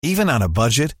Even on a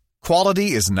budget,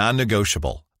 quality is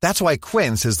non-negotiable. That's why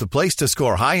Quince is the place to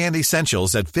score high-end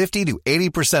essentials at 50 to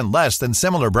 80% less than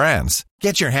similar brands.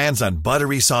 Get your hands on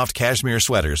buttery soft cashmere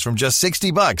sweaters from just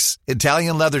 $60,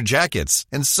 Italian leather jackets,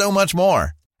 and so much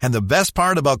more. And the best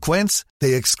part about Quince,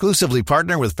 they exclusively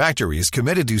partner with factories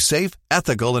committed to safe,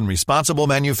 ethical, and responsible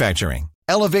manufacturing.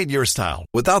 Elevate your style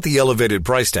without the elevated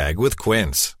price tag with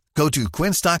Quince. Go to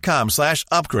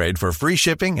quince.com/upgrade for free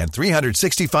shipping and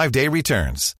 365-day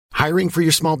returns. Hiring for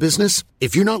your small business?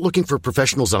 If you're not looking for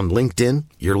professionals on LinkedIn,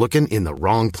 you're looking in the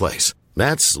wrong place.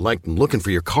 That's like looking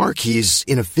for your car keys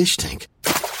in a fish tank.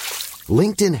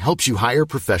 LinkedIn helps you hire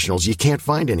professionals you can't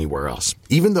find anywhere else,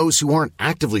 even those who aren't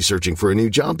actively searching for a new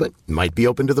job but might be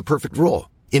open to the perfect role.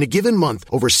 In a given month,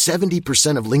 over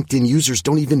 70% of LinkedIn users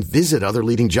don't even visit other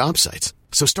leading job sites.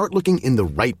 So start looking in the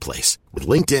right place. With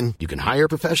LinkedIn, you can hire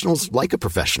professionals like a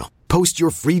professional. Post your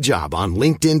free job on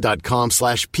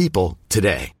linkedin.com/people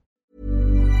today.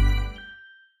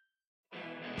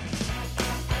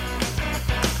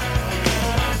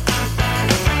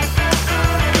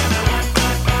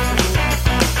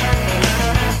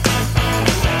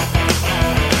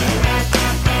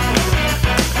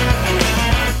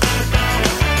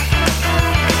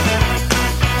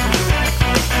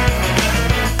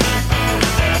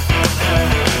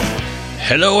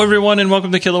 Hello, everyone, and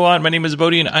welcome to Kilowatt. My name is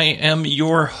Bodie, and I am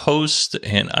your host,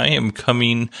 and I am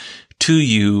coming to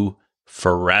you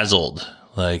frazzled.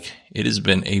 Like, it has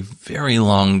been a very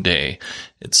long day.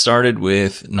 It started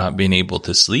with not being able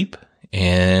to sleep,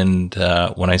 and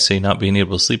when I say not being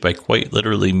able to sleep, I quite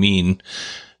literally mean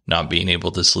not being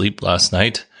able to sleep last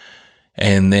night.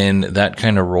 And then that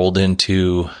kind of rolled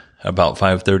into about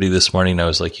 5:30 this morning. I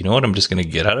was like, you know what? I'm just going to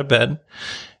get out of bed,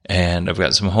 and I've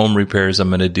got some home repairs I'm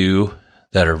going to do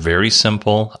that are very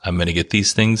simple. I'm going to get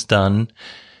these things done,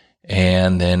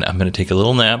 and then I'm going to take a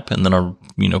little nap, and then I'll,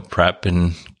 prep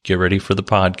and get ready for the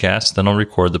podcast. Then I'll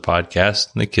record the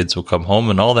podcast, and the kids will come home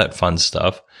and all that fun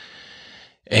stuff.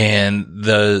 And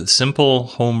the simple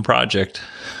home project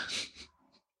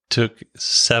took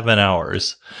 7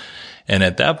 hours. And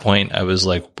at that point, I was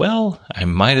like, well, I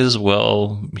might as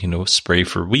well, spray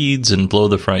for weeds and blow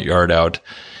the front yard out.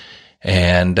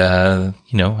 And, I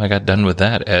got done with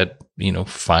that at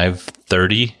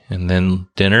 5:30, and then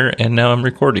dinner, and now I'm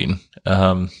recording.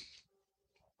 It's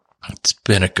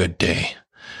been a good day.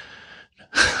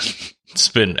 It's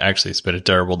been a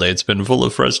terrible day. It's been full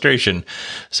of frustration.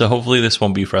 So hopefully this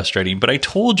won't be frustrating. But I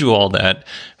told you all that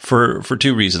for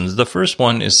two reasons. The first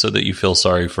one is so that you feel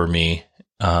sorry for me.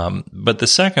 But the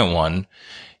second one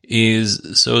is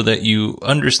so that you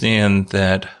understand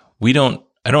that I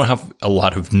don't have a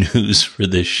lot of news for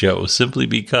this show, simply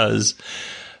because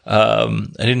I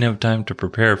didn't have time to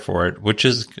prepare for it, which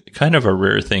is kind of a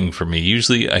rare thing for me.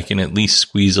 Usually I can at least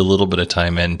squeeze a little bit of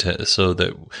time into so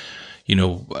that,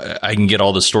 I can get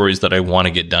all the stories that I want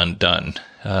to get done.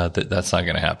 That's not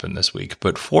going to happen this week.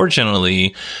 But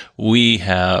fortunately, we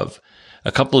have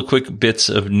a couple of quick bits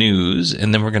of news,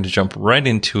 and then we're going to jump right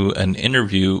into an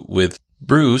interview with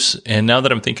Bruce. And now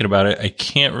that I'm thinking about it, I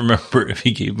can't remember if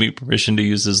he gave me permission to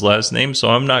use his last name,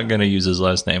 so I'm not going to use his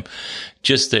last name,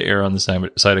 just to err on the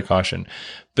side of caution.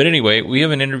 But anyway, we have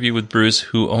an interview with Bruce,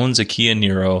 who owns a Kia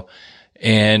Niro,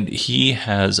 and he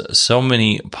has so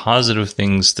many positive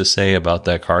things to say about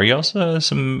that car. He also has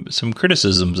some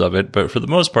criticisms of it, but for the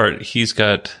most part, he's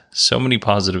got so many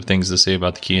positive things to say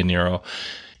about the Kia Niro.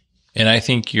 And I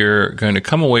think you're going to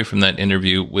come away from that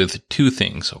interview with two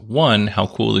things. One, how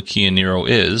cool the Kia Niro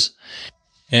is.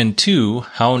 And two,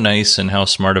 how nice and how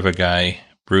smart of a guy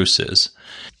Bruce is.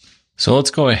 So let's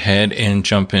go ahead and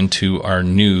jump into our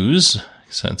news,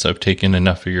 since I've taken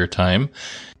enough of your time.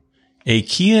 A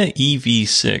Kia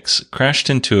EV6 crashed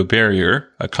into a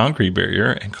concrete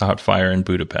barrier, and caught fire in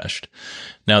Budapest.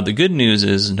 Now, the good news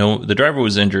is the driver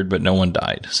was injured, but no one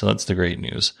died. So that's the great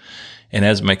news. And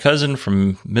as my cousin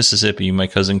from Mississippi, my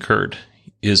cousin Kurt,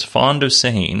 is fond of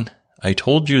saying, I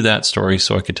told you that story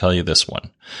so I could tell you this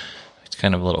one. It's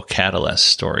kind of a little Cadillac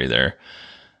story there.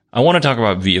 I want to talk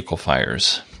about vehicle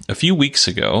fires. A few weeks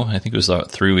ago, I think it was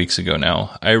about 3 weeks ago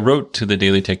now, I wrote to the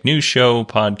Daily Tech News Show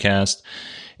podcast,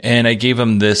 and I gave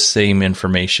them this same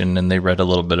information, and they read a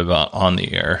little bit about on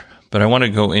the air. But I want to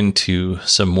go into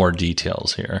some more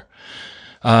details here.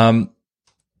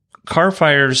 Car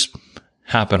fires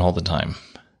happen all the time.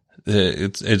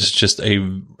 It's just a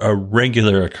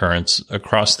regular occurrence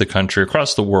across the country,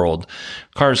 across the world.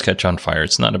 Cars catch on fire.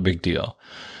 It's not a big deal.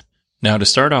 Now, to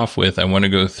start off with, I want to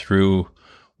go through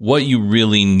what you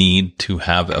really need to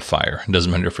have a fire. It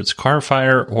doesn't matter if it's a car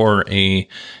fire or a,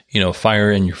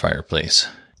 fire in your fireplace.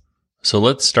 So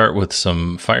let's start with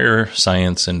some fire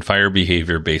science and fire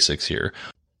behavior basics here.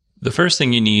 The first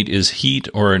thing you need is heat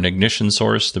or an ignition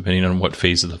source, depending on what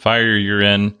phase of the fire you're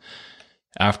in.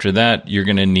 After that, you're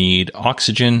going to need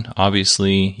oxygen.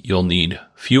 Obviously, you'll need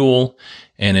fuel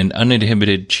and an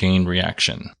uninhibited chain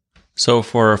reaction. So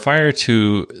for a fire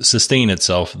to sustain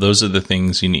itself, those are the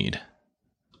things you need,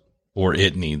 or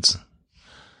it needs.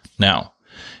 Now,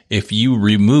 if you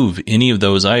remove any of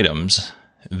those items,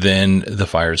 then the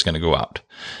fire is going to go out.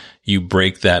 You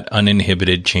break that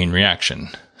uninhibited chain reaction.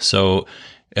 So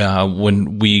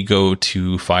when we go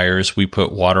to fires, we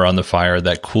put water on the fire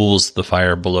that cools the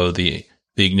fire below the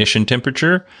ignition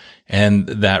temperature, and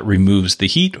that removes the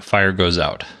heat. Fire goes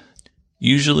out.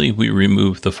 Usually we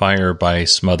remove the fire by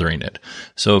smothering it.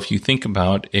 So if you think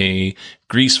about a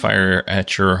grease fire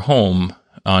at your home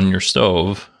on your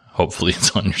stove, hopefully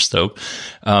it's on your stove,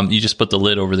 you just put the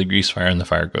lid over the grease fire and the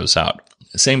fire goes out.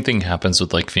 Same thing happens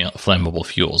with like flammable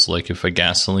fuels. Like if a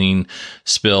gasoline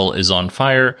spill is on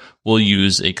fire, we'll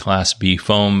use a Class B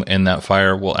foam, and that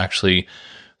fire will actually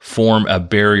form a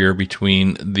barrier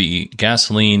between the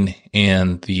gasoline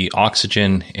and the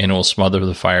oxygen, and it will smother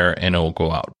the fire and it will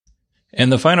go out. And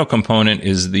the final component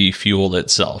is the fuel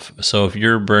itself. So if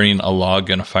you're burning a log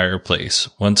in a fireplace,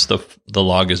 once the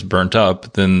log is burnt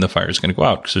up, then the fire is going to go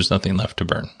out because there's nothing left to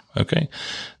burn. Okay,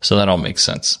 so that all makes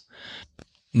sense.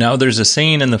 Now, there's a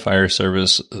saying in the fire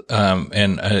service,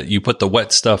 you put the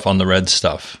wet stuff on the red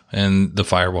stuff, and the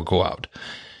fire will go out.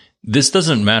 This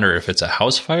doesn't matter if it's a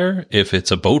house fire, if it's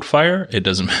a boat fire. It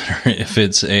doesn't matter if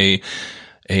it's a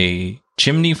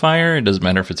chimney fire. It doesn't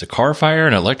matter if it's a car fire,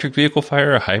 an electric vehicle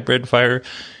fire, a hybrid fire.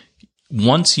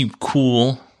 Once you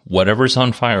cool whatever's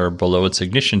on fire below its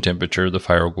ignition temperature, the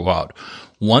fire will go out.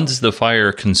 Once the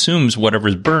fire consumes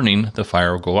whatever's burning, the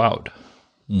fire will go out.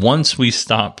 Once we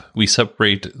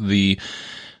separate the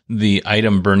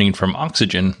item burning from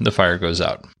oxygen, the fire goes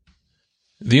out.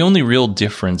 The only real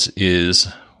difference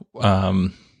is,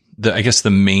 I guess the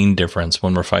main difference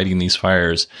when we're fighting these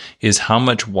fires is how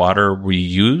much water we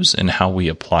use and how we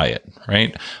apply it,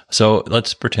 right? So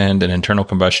let's pretend an internal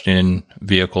combustion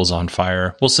vehicle's on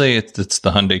fire. We'll say it's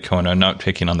the Hyundai Kona, not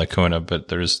picking on the Kona, but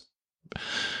there's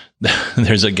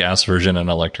a gas version and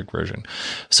an electric version.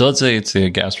 So let's say it's the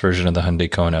gas version of the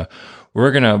Hyundai Kona.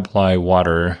 We're going to apply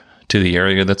water to the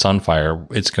area that's on fire.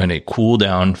 It's going to cool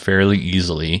down fairly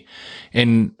easily.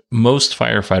 And most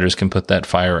firefighters can put that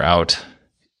fire out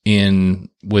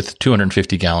with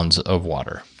 250 gallons of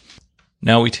water.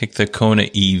 Now we take the Kona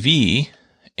EV,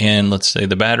 and let's say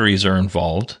the batteries are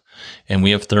involved and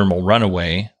we have thermal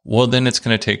runaway. Well, then it's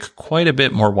going to take quite a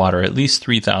bit more water, at least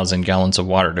 3,000 gallons of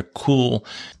water to cool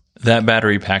that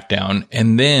battery pack down.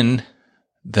 And then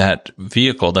that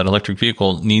electric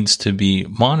vehicle needs to be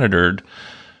monitored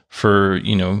for,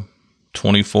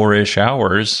 24-ish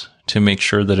hours to make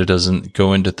sure that it doesn't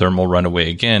go into thermal runaway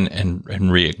again and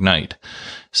reignite.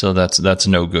 So that's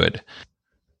no good.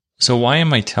 So why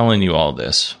am I telling you all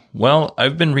this? Well,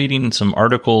 I've been reading some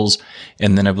articles,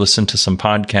 and then I've listened to some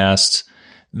podcasts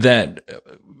that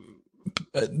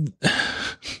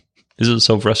this is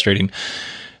so frustrating.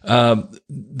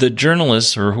 The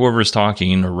journalist or whoever's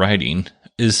talking or writing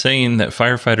is saying that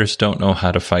firefighters don't know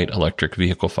how to fight electric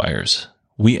vehicle fires.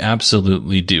 We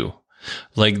absolutely do.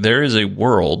 Like, there is a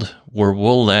world where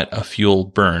we'll let a fuel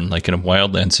burn, like in a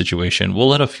wildland situation, we'll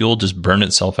let a fuel just burn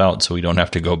itself out so we don't have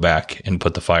to go back and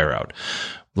put the fire out.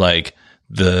 Like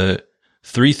the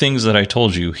 3 things that I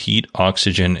told you, heat,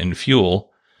 oxygen, and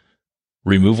fuel,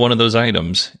 remove one of those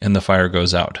items and the fire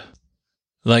goes out.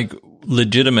 Like,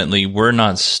 legitimately, we're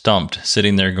not stumped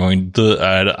sitting there going,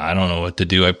 I don't know what to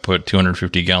do. I put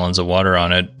 250 gallons of water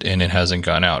on it and it hasn't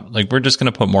gone out. Like, we're just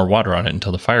going to put more water on it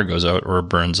until the fire goes out or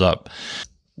burns up.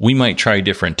 We might try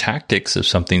different tactics if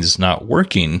something's not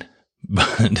working,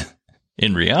 but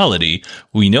in reality,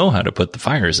 we know how to put the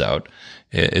fires out.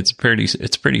 It's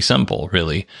pretty simple,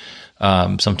 really.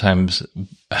 Sometimes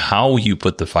how you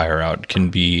put the fire out can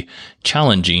be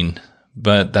challenging,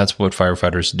 but that's what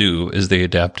firefighters do, is they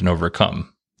adapt and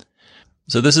overcome.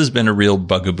 So this has been a real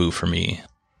bugaboo for me.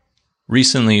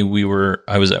 Recently,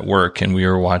 I was at work and we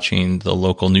were watching the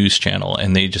local news channel,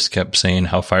 and they just kept saying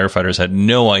how firefighters had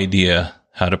no idea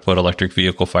how to put electric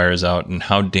vehicle fires out and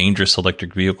how dangerous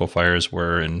electric vehicle fires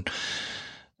were,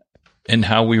 and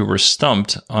how we were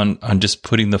stumped on just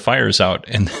putting the fires out.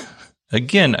 And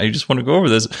again, I just want to go over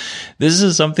this. This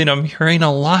is something I'm hearing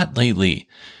a lot lately.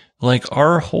 Like,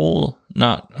 our whole,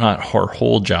 not our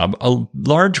whole job, a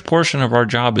large portion of our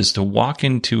job is to walk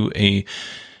into a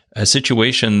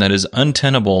situation that is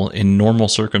untenable in normal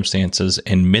circumstances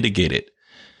and mitigate it.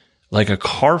 Like, a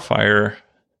car fire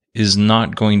is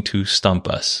not going to stump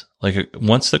us. Like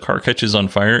once the car catches on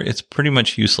fire, it's pretty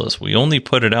much useless. We only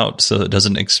put it out so it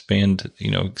doesn't extend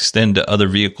to other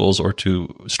vehicles or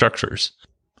to structures.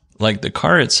 Like the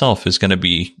car itself is going to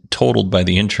be totaled by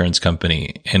the insurance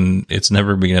company and it's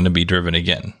never going to be driven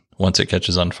again once it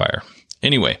catches on fire.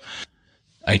 Anyway,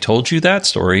 I told you that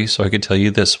story so I could tell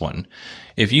you this one.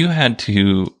 If you had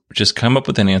to just come up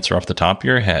with an answer off the top of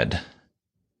your head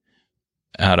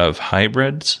out of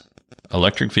hybrids,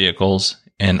 electric vehicles,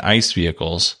 and ICE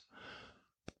vehicles,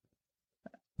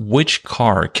 which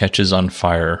car catches on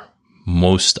fire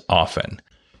most often?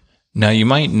 Now, you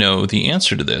might know the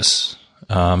answer to this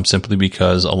simply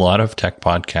because a lot of tech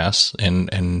podcasts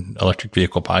and electric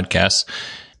vehicle podcasts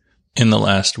in the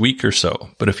last week or so.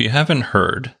 But if you haven't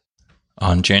heard,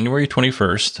 on January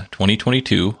 21st,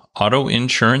 2022,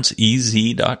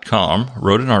 AutoInsuranceEZ.com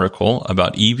wrote an article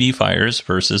about EV fires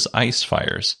versus ICE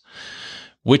fires.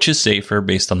 Which is safer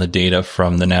based on the data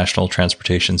from the National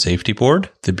Transportation Safety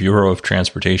Board, the Bureau of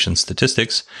Transportation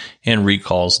Statistics, and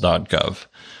recalls.gov.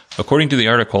 According to the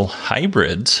article,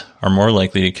 hybrids are more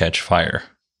likely to catch fire,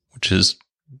 which is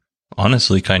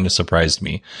honestly kind of surprised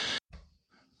me.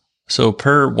 So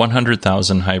per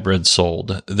 100,000 hybrids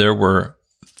sold, there were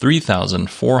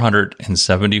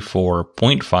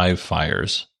 3,474.5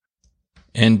 fires.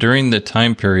 And during the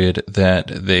time period that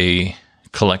they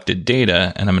collected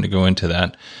data, and I'm going to go into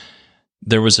that,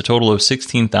 there was a total of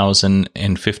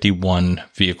 16,051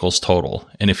 vehicles total.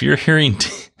 And if you're hearing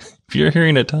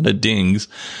a ton of dings,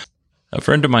 a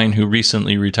friend of mine who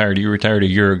recently retired, he retired a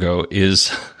year ago,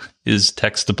 is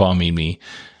text bombing me.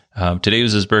 Today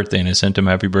was his birthday, and I sent him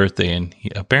happy birthday, and he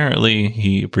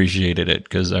appreciated it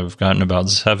because I've gotten about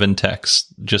 7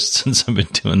 texts just since I've been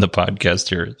doing the podcast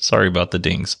here. Sorry about the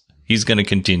dings. He's going to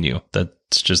continue.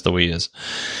 That's just the way he is.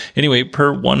 Anyway,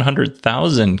 per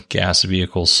 100,000 gas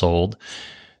vehicles sold,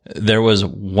 there was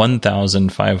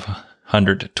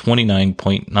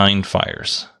 1,529.9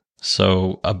 fires.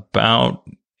 So about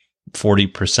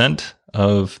 40%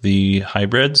 of the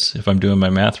hybrids, if I'm doing my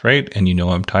math right, and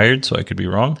I'm tired, so I could be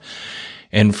wrong.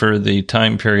 And for the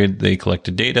time period they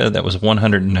collected data, that was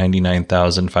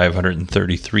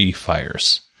 199,533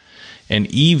 fires. And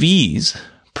EVs,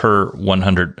 per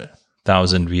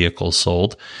 100,000 vehicles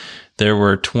sold, there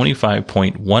were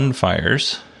 25.1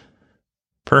 fires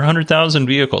per 100,000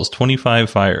 vehicles, 25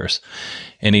 fires,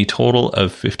 and a total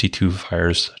of 52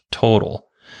 fires total.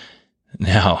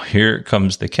 Now, here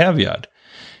comes the caveat.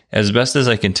 As best as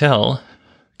I can tell,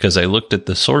 because I looked at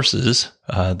the sources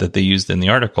that they used in the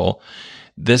article,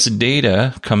 this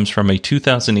data comes from a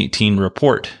 2018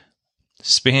 report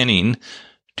spanning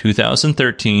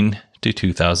 2013 to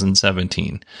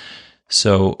 2017.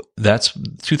 So that's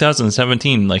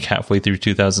 2017, like halfway through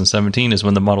 2017 is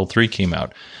when the Model 3 came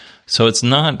out. So it's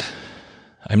not,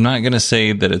 I'm not going to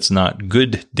say that it's not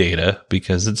good data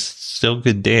because it's still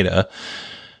good data,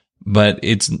 but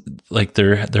it's like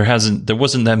there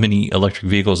wasn't that many electric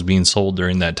vehicles being sold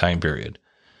during that time period.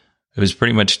 It was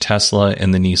pretty much Tesla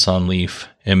and the Nissan Leaf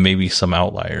and maybe some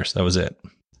outliers. That was it.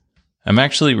 I'm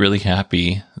actually really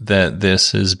happy that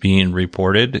this is being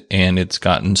reported and it's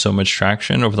gotten so much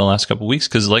traction over the last couple of weeks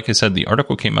because, like I said, the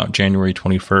article came out January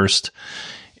 21st,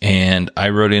 and I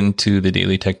wrote into the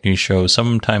Daily Tech News Show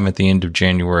sometime at the end of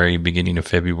January, beginning of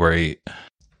February,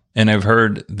 and I've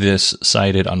heard this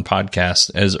cited on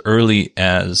podcasts as early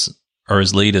as or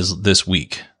as late as this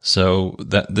week. So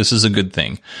that this is a good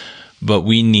thing. But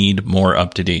we need more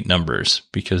up-to-date numbers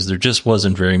because there just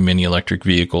wasn't very many electric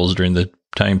vehicles during the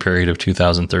time period of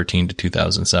 2013 to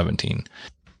 2017.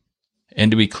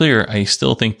 And to be clear, I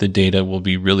still think the data will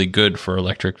be really good for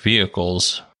electric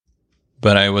vehicles,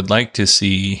 but I would like to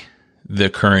see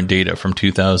the current data from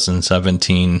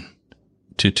 2017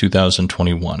 to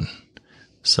 2021.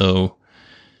 So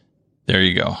there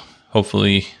you go.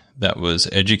 Hopefully that was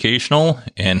educational,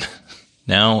 and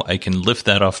now I can lift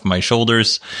that off my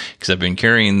shoulders because I've been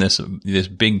carrying this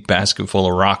big basket full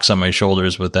of rocks on my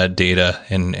shoulders with that data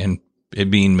and it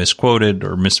being misquoted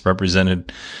or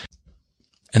misrepresented.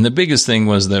 And the biggest thing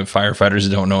was that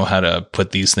firefighters don't know how to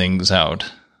put these things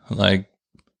out. Like,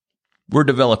 we're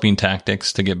developing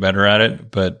tactics to get better at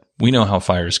it, but we know how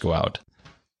fires go out.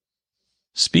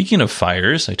 Speaking of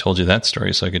fires, I told you that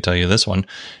story so I could tell you this one.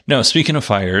 No, speaking of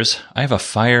fires, I have a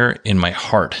fire in my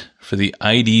heart for the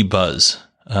ID Buzz,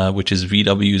 which is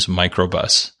VW's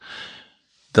microbus.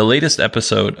 The latest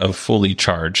episode of Fully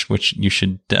Charged, which you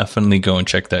should definitely go and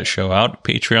check that show out.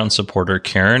 Patreon supporter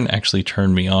Karen actually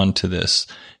turned me on to this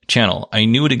channel. I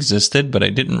knew it existed, but I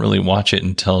didn't really watch it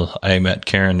until I met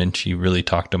Karen and she really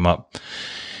talked him up.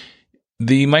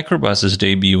 The microbus is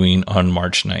debuting on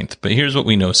March 9th, but here's what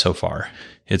we know so far.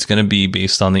 It's going to be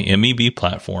based on the MEB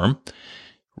platform,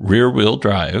 rear-wheel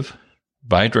drive,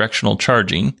 bidirectional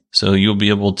charging, so you'll be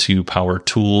able to power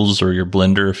tools or your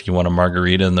blender if you want a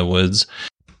margarita in the woods.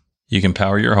 You can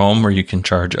power your home or you can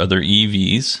charge other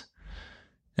EVs.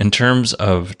 In terms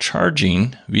of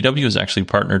charging, VW has actually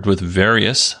partnered with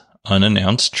various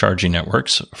unannounced charging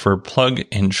networks for plug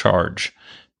and charge.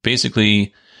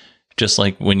 Basically, just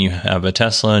like when you have a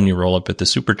Tesla and you roll up at the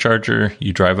supercharger,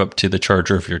 you drive up to the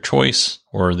charger of your choice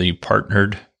or the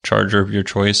partnered charger of your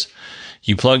choice.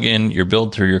 You plug in, you're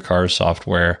billed through your car's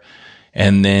software,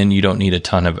 and then you don't need a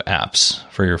ton of apps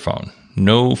for your phone.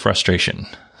 No frustration.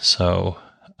 So,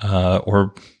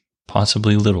 or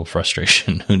possibly little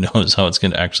frustration. Who knows how it's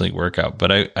going to actually work out.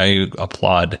 But I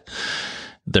applaud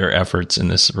their efforts in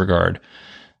this regard.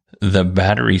 The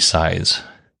battery size,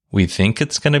 we think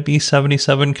it's going to be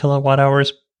 77 kilowatt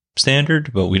hours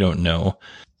standard, but we don't know.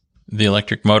 The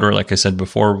electric motor, like I said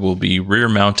before, will be rear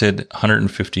mounted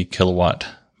 150 kilowatt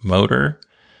motor.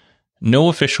 No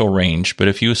official range, but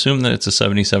if you assume that it's a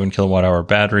 77 kilowatt hour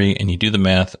battery and you do the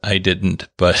math, I didn't,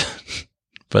 but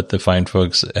the fine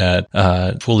folks at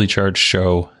Fully Charged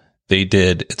Show, they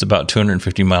did. It's about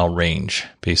 250 mile range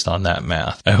based on that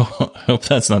math. I hope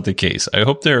that's not the case. I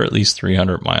hope they're at least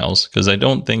 300 miles because I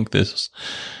don't think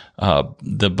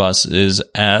the bus is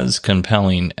as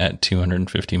compelling at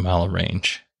 250 mile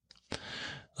range.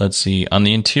 Let's see. On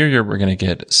the interior, we're going to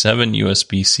get 7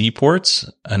 USB-C ports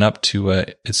and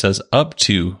it says up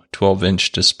to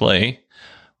 12-inch display,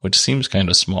 which seems kind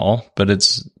of small, but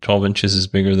it's 12 inches is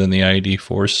bigger than the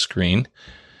ID4 screen.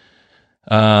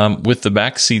 With the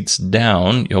back seats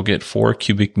down, you'll get 4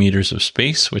 cubic meters of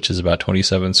space, which is about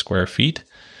 27 square feet.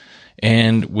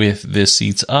 And with the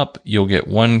seats up, you'll get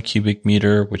 1 cubic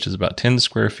meter, which is about 10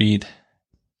 square feet.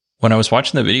 When I was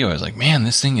watching the video, I was like, man,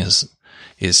 this thing is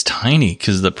tiny,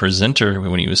 because the presenter,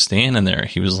 when he was standing there,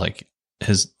 he was like,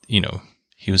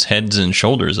 he was heads and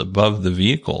shoulders above the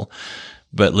vehicle.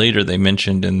 But later they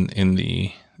mentioned in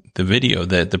the video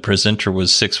that the presenter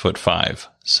was 6'5".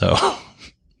 So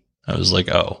I was like,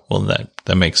 oh, well,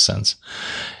 that makes sense.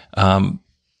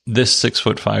 This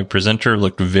 6'5" presenter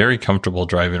looked very comfortable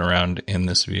driving around in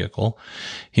this vehicle.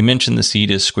 He mentioned the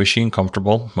seat is squishy and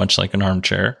comfortable, much like an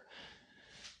armchair.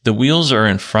 The wheels are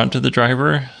in front of the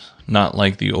driver, not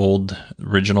like the old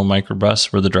original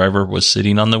microbus where the driver was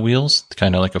sitting on the wheels,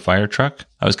 kind of like a fire truck.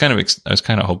 I was kind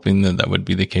of hoping that would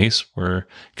be the case,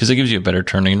 because it gives you a better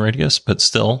turning radius, but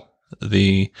still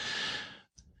the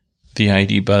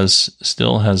ID Buzz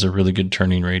still has a really good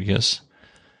turning radius.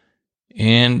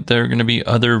 And there are going to be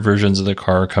other versions of the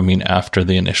car coming after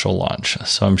the initial launch.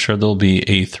 So I'm sure there'll be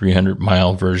a 300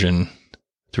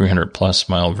 plus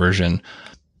mile version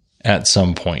at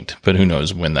some point, but who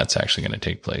knows when that's actually going to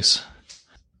take place.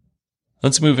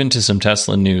 Let's move into some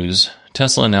Tesla news.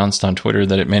 Tesla announced on Twitter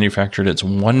that it manufactured its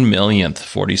 1 millionth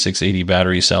 4680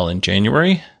 battery cell in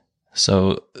January.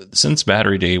 So since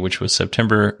Battery Day, which was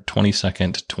September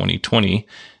 22nd, 2020,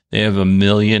 they have 1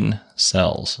 million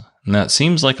cells. And that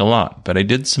seems like a lot, but I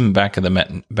did some back of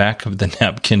the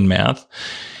napkin math,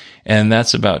 and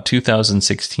that's about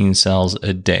 2016 cells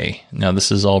a day. Now,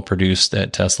 this is all produced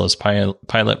at Tesla's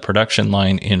pilot production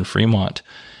line in Fremont.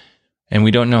 And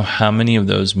we don't know how many of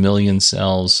those million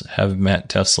cells have met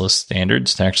Tesla's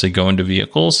standards to actually go into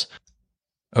vehicles.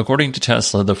 According to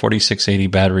Tesla, the 4680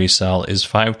 battery cell is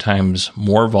 5 times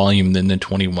more volume than the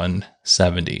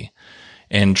 2170.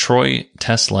 And Troy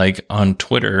Tesla on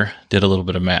Twitter did a little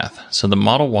bit of math. So the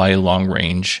Model Y long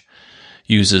range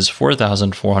uses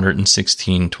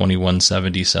 4,416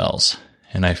 2170 cells.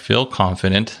 And I feel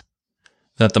confident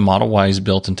that the Model Ys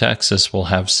built in Texas will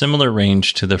have similar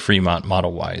range to the Fremont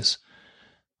Model Ys.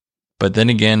 But then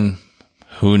again,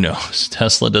 who knows?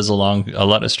 Tesla does a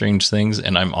lot of strange things,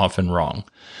 and I'm often wrong.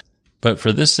 But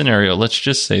for this scenario, let's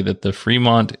just say that the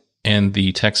Fremont and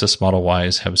the Texas Model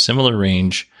Ys have similar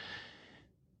range.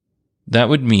 That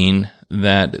would mean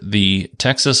that the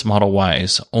Texas Model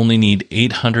Ys only need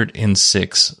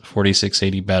 806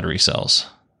 4680 battery cells.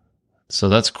 So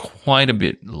that's quite a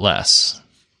bit less.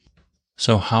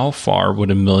 So how far would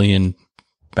 1 million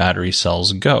battery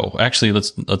cells go? Actually,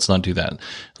 let's not do that.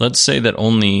 Let's say that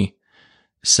only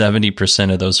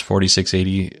 70% of those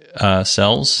 4680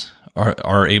 cells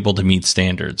are able to meet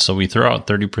standards. So we throw out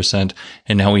 30%,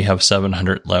 and now we have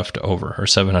 700 left over, or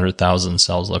 700,000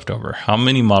 cells left over. How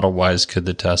many Model Ys could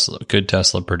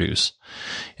Tesla produce?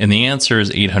 And the answer is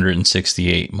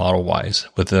 868 Model Ys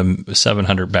with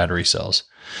 700 battery cells.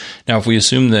 Now, if we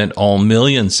assume that all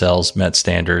million cells met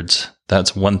standards,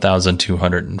 that's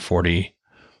 1,240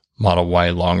 Model Y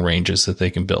long ranges that they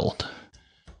can build.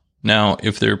 Now,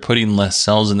 if they're putting less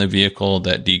cells in the vehicle,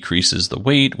 that decreases the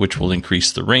weight, which will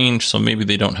increase the range. So maybe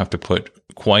they don't have to put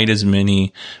quite as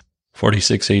many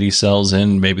 4680 cells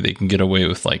in. Maybe they can get away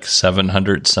with like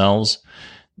 700 cells.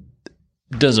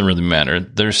 Doesn't really matter.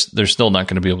 They're still not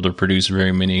going to be able to produce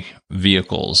very many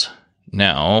vehicles.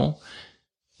 Now,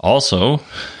 also,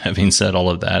 having said all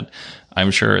of that,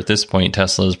 I'm sure at this point,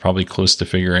 Tesla is probably close to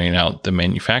figuring out the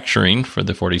manufacturing for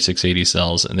the 4680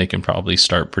 cells, and they can probably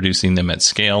start producing them at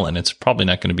scale, and it's probably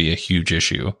not going to be a huge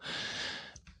issue.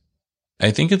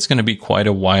 I think it's going to be quite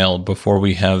a while before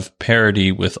we have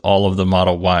parity with all of the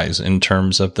Model Ys in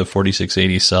terms of the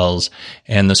 4680 cells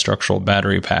and the structural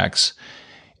battery packs.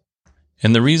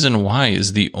 And the reason why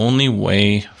is the only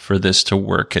way for this to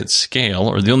work at scale,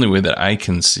 or the only way that I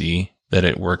can see that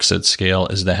it works at scale,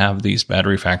 is to have these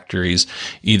battery factories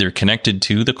either connected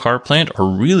to the car plant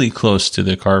or really close to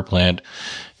the car plant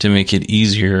to make it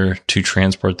easier to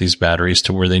transport these batteries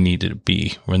to where they need to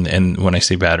be. And when I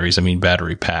say batteries, I mean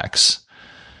battery packs.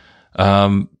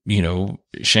 Shanghai,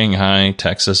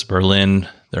 Texas, Berlin,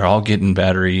 they're all getting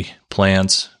battery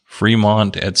plants.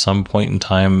 Fremont, at some point in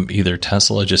time, either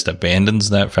Tesla just abandons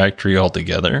that factory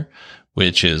altogether,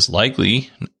 which is likely.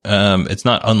 It's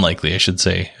not unlikely, I should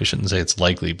say. I shouldn't say it's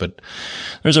likely, but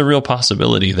there's a real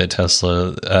possibility that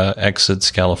Tesla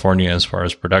exits California as far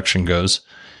as production goes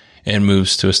and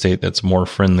moves to a state that's more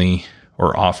friendly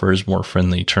or offers more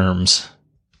friendly terms.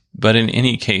 But in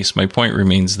any case, my point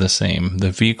remains the same.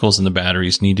 The vehicles and the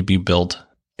batteries need to be built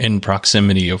in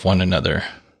proximity of one another.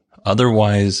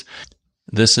 Otherwise,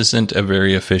 this isn't a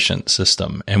very efficient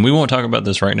system. And we won't talk about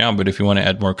this right now, but if you want to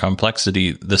add more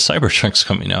complexity, the Cybertruck's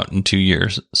coming out in 2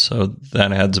 years. So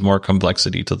that adds more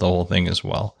complexity to the whole thing as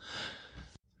well.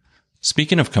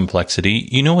 Speaking of complexity,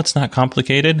 you know what's not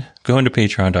complicated? Going to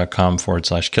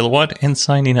patreon.com/kilowatt and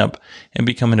signing up and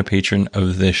becoming a patron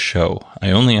of this show.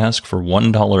 I only ask for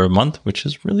 $1 a month, which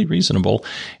is really reasonable.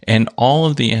 And all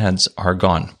of the ads are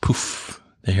gone. Poof.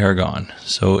 They are gone.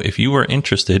 So if you are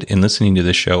interested in listening to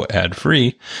this show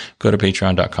ad-free, go to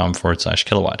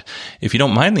patreon.com/kilowatt. If you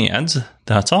don't mind the ads,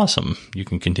 that's awesome. You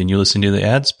can continue listening to the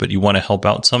ads, but you want to help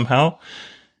out somehow,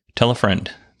 tell a friend.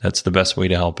 That's the best way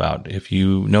to help out. If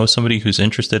you know somebody who's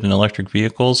interested in electric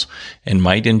vehicles and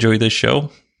might enjoy this show,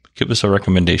 give us a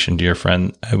recommendation to your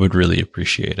friend. I would really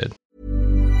appreciate it.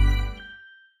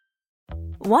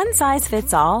 One size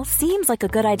fits all seems like a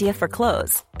good idea for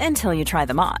clothes until you try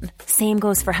them on. Same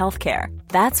goes for healthcare.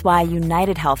 That's why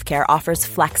United Healthcare offers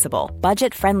flexible,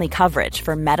 budget-friendly coverage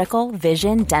for medical,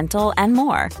 vision, dental, and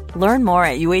more. Learn more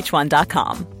at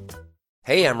uh1.com.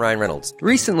 Hey, I'm Ryan Reynolds.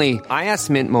 Recently, I asked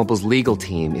Mint Mobile's legal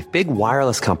team if big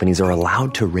wireless companies are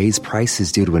allowed to raise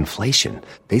prices due to inflation.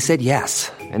 They said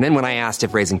yes. And then when I asked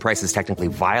if raising prices technically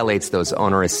violates those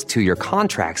onerous 2-year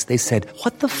contracts, they said,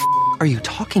 "What the f*** are you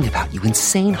talking about, you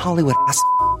insane Hollywood ass?"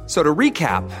 So to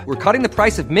recap, we're cutting the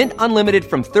price of Mint Unlimited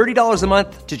from $30 a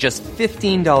month to just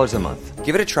 $15 a month.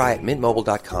 Give it a try at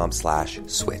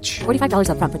mintmobile.com/switch. $45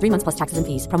 up front for 3 months plus taxes and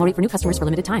fees. Promo rate for new customers for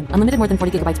limited time. Unlimited more than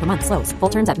 40 gigabytes per month. Slows full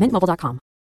terms at mintmobile.com.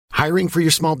 Hiring for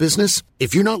your small business?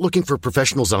 If you're not looking for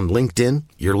professionals on LinkedIn,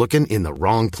 you're looking in the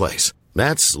wrong place.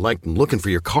 That's like looking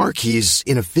for your car keys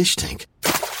in a fish tank.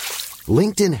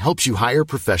 LinkedIn helps you hire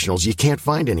professionals you can't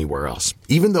find anywhere else,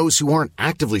 even those who aren't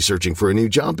actively searching for a new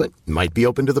job but might be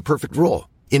open to the perfect role.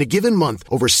 In a given month,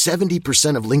 over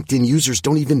 70% of LinkedIn users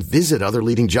don't even visit other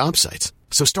leading job sites.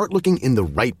 So start looking in the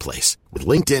right place. With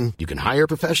LinkedIn, you can hire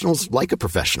professionals like a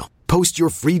professional. Post your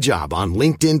free job on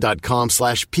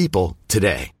linkedin.com/people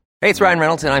today. Hey, it's Ryan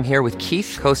Reynolds, and I'm here with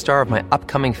Keith, co-star of my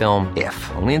upcoming film,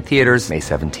 If, only in theaters May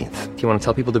 17th. Do you want to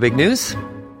tell people the big news?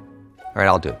 All right,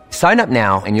 I'll do it. Sign up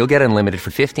now and you'll get unlimited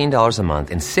for $15 a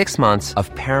month and 6 months of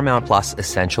Paramount Plus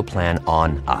Essential Plan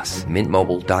on us.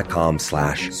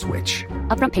 mintmobile.com/switch.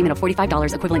 Upfront payment of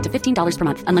 $45 equivalent to $15 per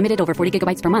month. Unlimited over 40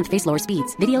 gigabytes per month. Face lower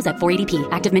speeds. Videos at 480p.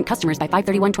 Active Mint customers by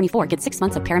 531.24 get 6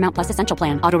 months of Paramount Plus Essential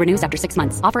Plan. Auto renews after 6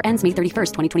 months. Offer ends May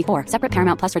 31st, 2024. Separate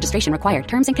Paramount Plus registration required.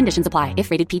 Terms and conditions apply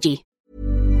if rated PG.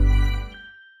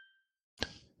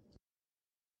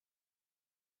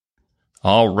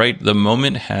 All right, the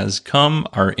moment has come.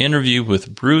 Our interview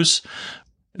with Bruce.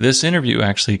 This interview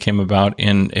actually came about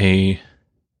in a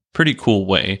pretty cool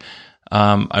way.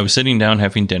 I was sitting down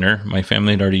having dinner. My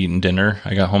family had already eaten dinner.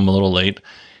 I got home a little late,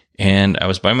 and I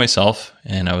was by myself,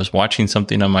 and I was watching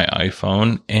something on my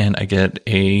iPhone, and I get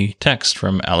a text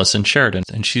from Allison Sheridan,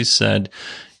 and she said,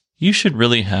 "You should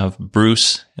really have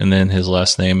Bruce," and then his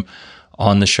last name,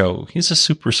 on the show. He's a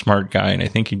super smart guy, and I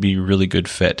think he'd be a really good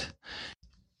fit.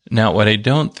 Now, what I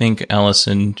don't think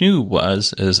Allison knew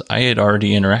is I had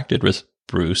already interacted with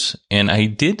Bruce, and I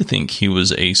did think he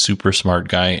was a super smart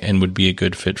guy and would be a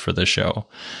good fit for the show.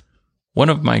 One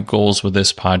of my goals with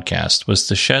this podcast was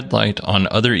to shed light on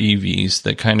other EVs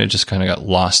that kind of got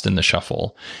lost in the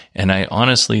shuffle. And I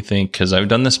honestly think, because I've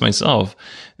done this myself,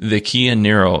 the Kia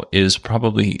Niro is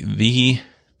probably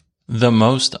the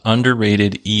most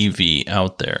underrated EV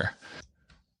out there.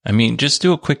 I mean, just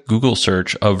do a quick Google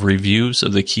search of reviews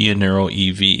of the Kia Niro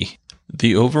EV.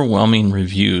 The overwhelming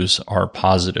reviews are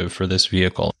positive for this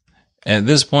vehicle. At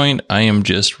this point, I am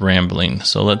just rambling,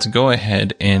 so let's go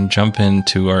ahead and jump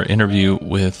into our interview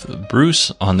with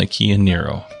Bruce on the Kia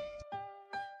Niro.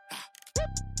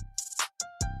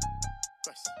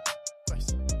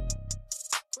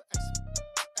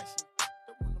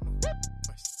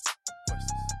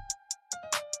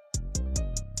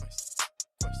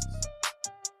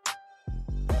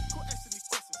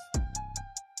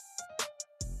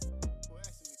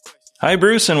 Hi,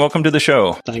 Bruce, and welcome to the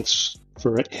show. Thanks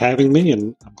for having me,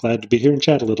 and I'm glad to be here and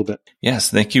chat a little bit. Yes,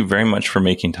 thank you very much for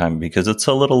making time, because it's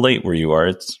a little late where you are.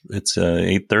 It's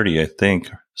 8:30, I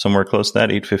think, somewhere close to that,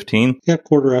 8:15. Yeah,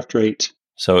 8:15.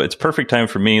 So it's perfect time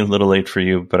for me, a little late for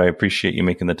you, but I appreciate you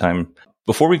making the time.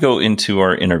 Before we go into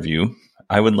our interview,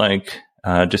 I would like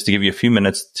just to give you a few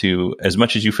minutes to, as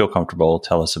much as you feel comfortable,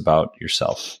 tell us about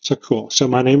yourself. So cool. So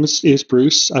my name is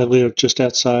Bruce. I live just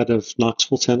outside of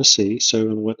Knoxville, Tennessee. So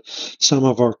in what some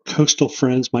of our coastal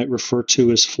friends might refer to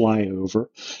as flyover.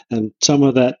 And some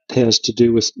of that has to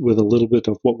do with a little bit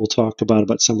of what we'll talk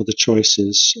about some of the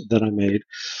choices that I made.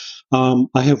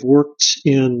 I have worked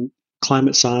in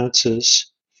climate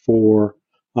sciences for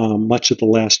much of the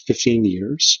last 15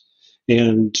 years.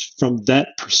 And from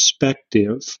that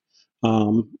perspective,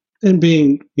 and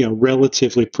being,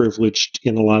 relatively privileged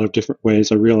in a lot of different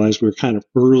ways, I realized we were kind of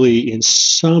early in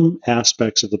some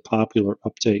aspects of the popular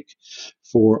uptake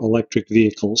for electric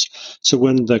vehicles. So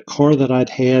when the car that I'd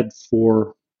had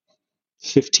for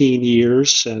 15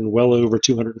 years and well over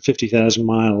 250,000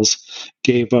 miles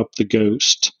gave up the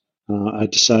ghost, I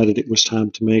decided it was time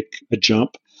to make a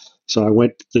jump. So I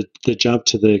went the jump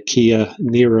to the Kia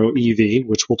Niro EV,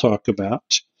 which we'll talk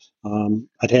about.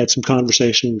 I'd had some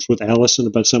conversations with Allison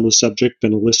about some of the subject,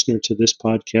 been a listener to this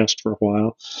podcast for a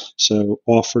while, so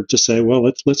offered to say, well,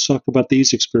 let's talk about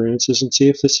these experiences and see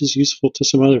if this is useful to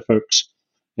some other folks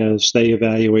as they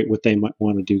evaluate what they might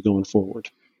want to do going forward.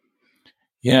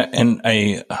 Yeah, and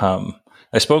I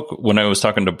spoke when I was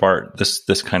talking to Bart.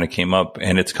 This kind of came up,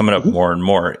 and it's coming up more and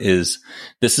more. This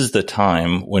is the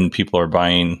time when people are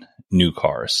buying new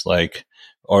cars,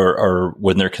 or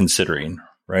when they're considering.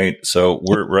 Right. So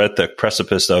we're at the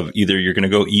precipice of either you're going to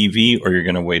go EV or you're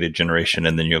going to wait a generation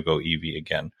and then you'll go EV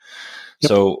again. Yep.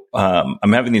 So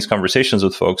I'm having these conversations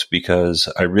with folks because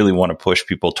I really want to push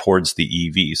people towards the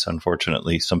EVs.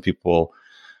 Unfortunately,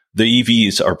 the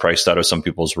EVs are priced out of some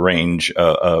people's range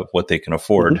of what they can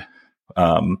afford.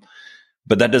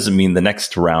 But that doesn't mean the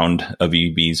next round of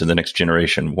EVs or the next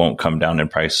generation won't come down in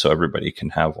price so everybody can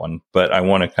have one. But I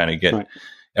want to kind of get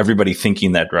everybody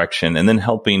thinking that direction, and then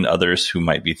helping others who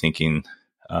might be thinking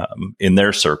in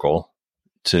their circle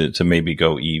to maybe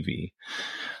go EV.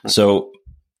 So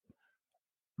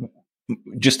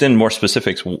just in more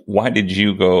specifics, why did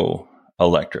you go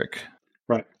electric?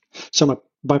 Right. So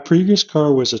my previous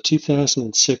car was a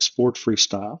 2006 Ford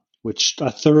Freestyle, which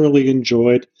I thoroughly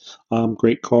enjoyed.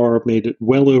 Great car, made it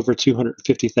well over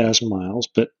 250,000 miles,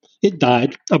 but it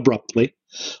died abruptly.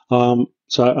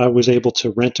 So I was able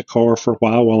to rent a car for a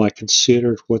while I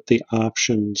considered what the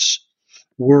options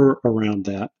were around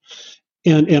that.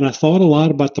 And I thought a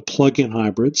lot about the plug-in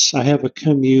hybrids. I have a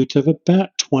commute of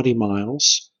about 20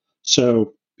 miles.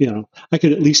 So, I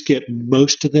could at least get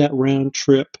most of that round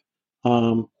trip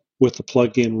with the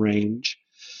plug-in range.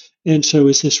 And so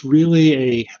is this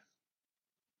really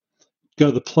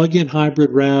go the plug-in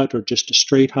hybrid route or just a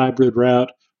straight hybrid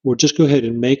route, or just go ahead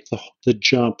and make the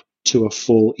jump to a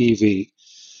full EV?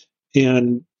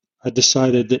 And I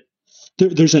decided that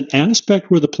there's an aspect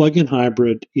where the plug-in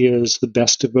hybrid is the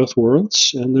best of both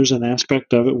worlds, and there's an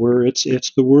aspect of it where it's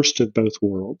the worst of both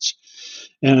worlds.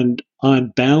 And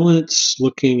on balance,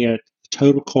 looking at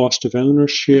total cost of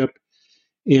ownership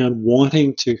and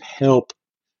wanting to help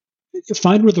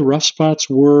find where the rough spots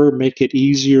were, make it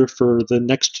easier for the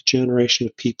next generation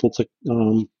of people to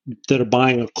that are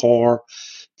buying a car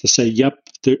to say, yep,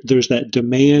 there's that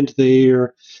demand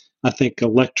there. I think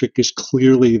electric is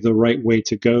clearly the right way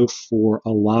to go for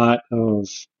a lot of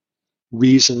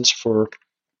reasons for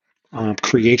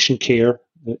creation care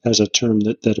as a term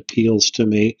that appeals to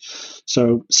me.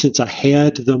 So since I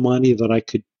had the money that I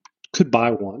could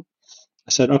buy one,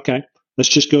 I said, okay, let's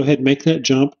just go ahead and make that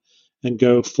jump and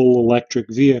go full electric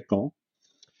vehicle.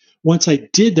 once I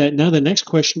did that, now the next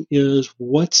question is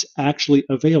what's actually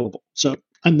available. So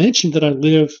I mentioned that I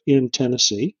live in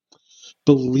Tennessee.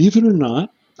 Believe it or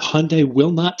not, Hyundai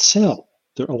will not sell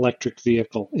their electric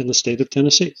vehicle in the state of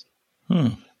Tennessee.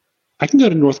 I can go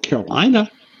to North Carolina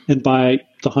and buy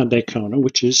the Hyundai Kona,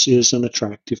 which is an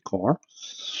attractive car,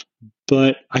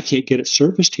 but I can't get it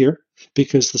serviced here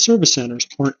because the service centers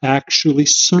aren't actually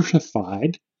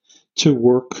certified to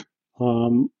work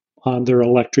on their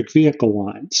electric vehicle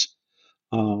lines.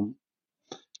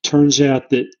 Turns out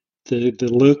that the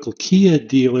local Kia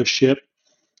dealership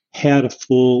had a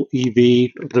full EV,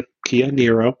 the Kia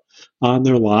Niro, on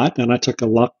their lot, and I took a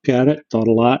look at it, thought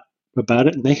a lot about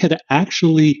it, and they had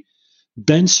actually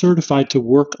been certified to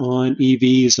work on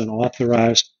EVs and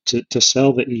authorized to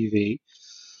sell the EV.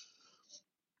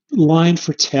 Line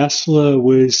for Tesla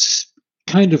was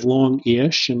kind of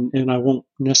long-ish, and I won't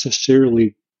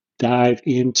necessarily dive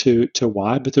into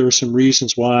why, but there are some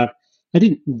reasons why I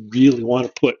didn't really want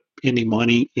to put any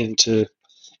money into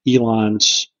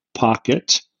Elon's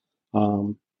pocket.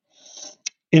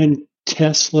 And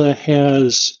Tesla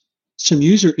has some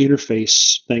user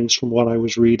interface things from what I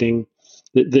was reading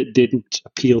that didn't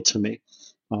appeal to me.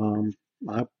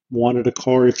 I wanted a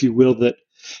car, if you will, that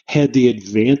had the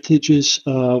advantages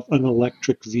of an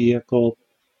electric vehicle,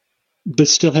 but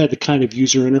still had the kind of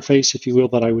user interface, if you will,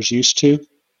 that I was used to.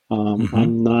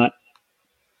 I'm not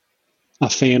a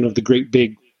fan of the great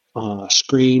big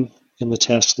screen in the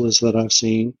Teslas that I've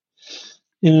seen,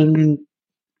 and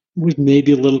with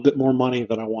maybe a little bit more money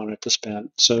that I wanted to spend.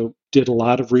 So did a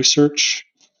lot of research,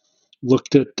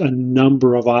 looked at a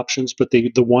number of options, but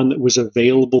the one that was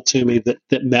available to me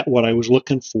that met what I was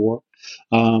looking for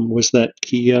was that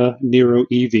Kia Niro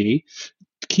EV.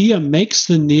 Kia makes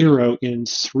the Niro in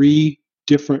 3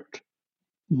 different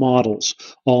models,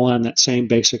 all on that same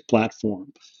basic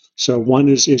platform. So one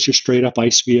is your straight up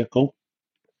ICE vehicle,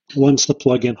 one's the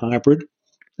plug-in hybrid,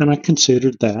 and I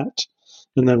considered that,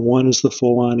 and then one is the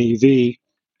full-on EV,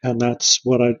 and that's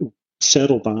what I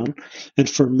settled on. And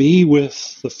for me,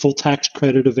 with the full tax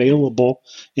credit available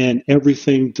and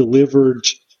everything delivered,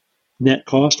 net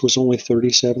cost was only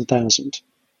 $37,000.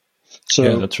 So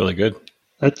yeah, that's really good.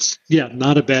 That's,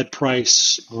 not a bad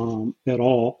price at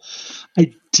all.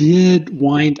 I did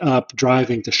wind up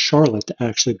driving to Charlotte to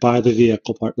actually buy the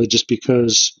vehicle, partly just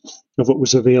because of what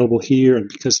was available here and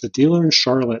because the dealer in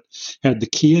Charlotte had the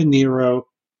Kia Niro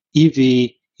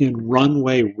EV in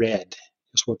runway red,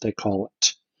 is what they call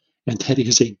it. And that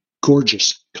is a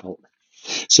gorgeous color.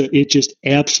 So it just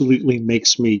absolutely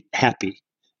makes me happy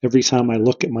every time I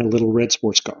look at my little red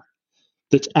sports car.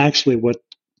 That's actually what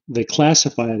they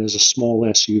classify it as, a small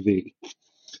SUV.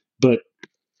 But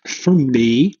for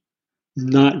me,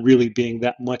 not really being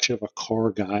that much of a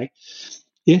car guy,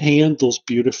 it handles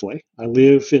beautifully. I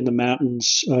live in the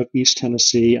mountains of East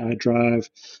Tennessee. I drive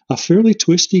a fairly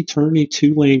twisty, turny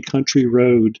 2-lane country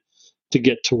road to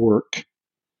get to work.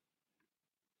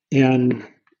 And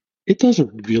it does a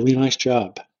really nice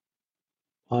job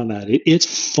on that.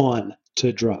 It's fun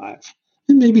to drive.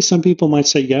 And maybe some people might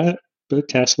say, yeah, but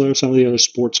Tesla or some of the other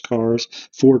sports cars,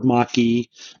 Ford Mach-E,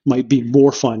 might be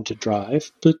more fun to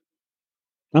drive. But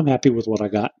I'm happy with what I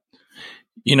got.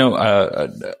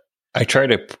 I try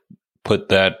to put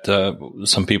that.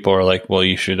 Some people are like, "Well,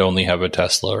 you should only have a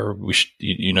Tesla, or we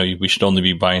should only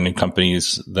be buying in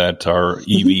companies that are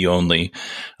EV only."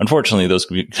 Unfortunately, those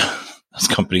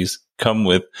companies come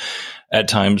with, at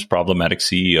times, problematic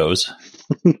CEOs.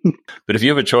 But if you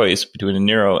have a choice between a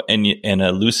Niro and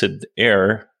a Lucid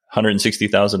Air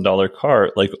 $160,000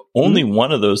 car, like only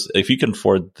one of those, if you can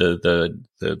afford the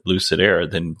Lucid Air,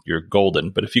 then you're golden.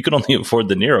 But if you can only afford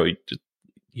the Niro,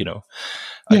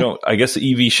 I guess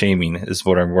EV shaming is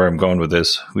where I'm going with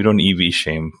this. We don't EV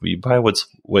shame. We buy what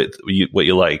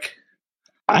you like.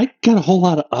 I got a whole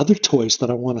lot of other toys that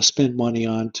I want to spend money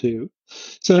on too.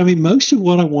 So, I mean, most of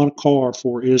what I want a car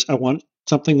for is I want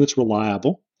something that's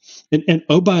reliable. And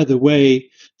oh, by the way,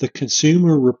 the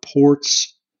Consumer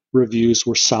Reports reviews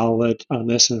were solid on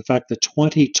this. And in fact, the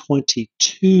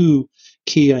 2022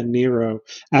 Kia Niro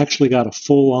actually got a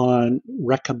full-on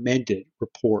recommended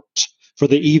report for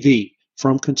the EV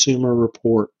from Consumer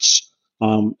Reports.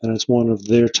 And it's one of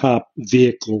their top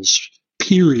vehicles,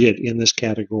 period, in this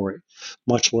category,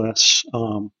 much less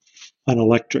an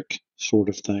electric sort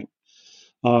of thing.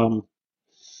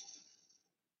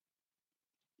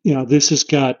 This has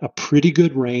got a pretty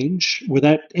good range.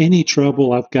 Without any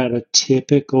trouble, I've got a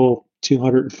typical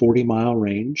 240-mile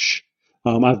range.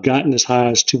 I've gotten as high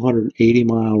as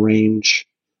 280-mile range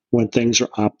when things are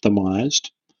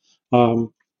optimized.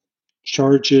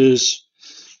 Charges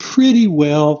pretty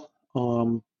well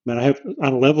I mean, I have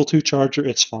on a level 2 charger,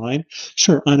 it's fine.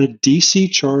 Sure, on a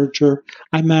DC charger,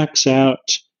 I max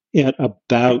out at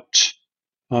about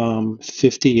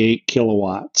 58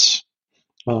 kilowatts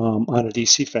on a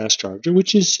DC fast charger,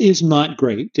 which is not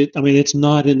great. It's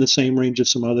not in the same range as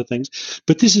some other things,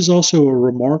 but this is also a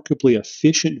remarkably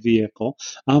efficient vehicle.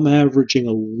 I'm averaging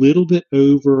a little bit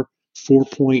over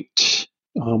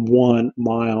 4.1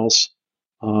 miles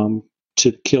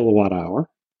to kilowatt hour.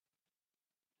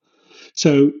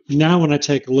 So now when I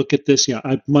take a look at this,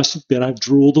 I must admit I've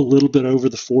drooled a little bit over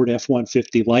the Ford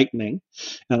F-150 Lightning,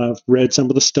 and I've read some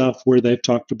of the stuff where they've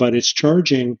talked about its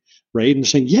charging rate and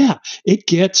saying, yeah, it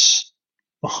gets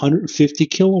 150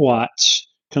 kilowatts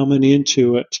coming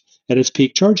into it at its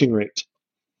peak charging rate.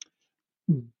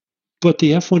 But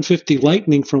the F-150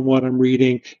 Lightning, from what I'm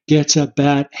reading, gets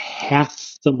about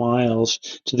half the miles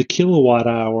to the kilowatt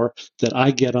hour that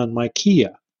I get on my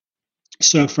Kia.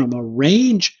 So from a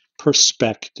range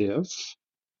perspective,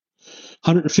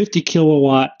 150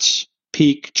 kilowatts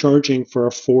peak charging for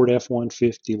a Ford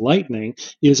F-150 Lightning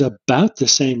is about the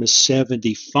same as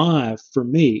 75 for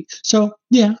me. So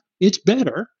yeah, it's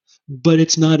better, but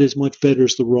it's not as much better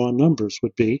as the raw numbers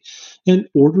would be. And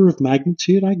order of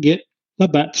magnitude, I get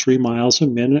about 3 miles a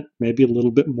minute, maybe a little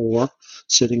bit more,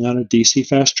 sitting on a DC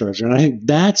fast charger. And I think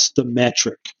that's the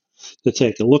metric to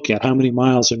take a look at. How many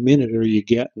miles a minute are you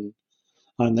getting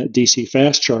on that DC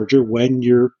fast charger when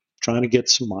you're trying to get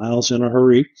some miles in a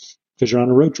hurry because you're on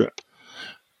a road trip?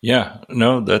 Yeah,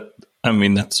 no,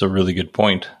 that's a really good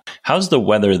point. How's the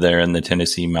weather there in the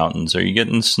Tennessee mountains? Are you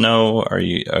getting snow? Are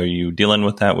you dealing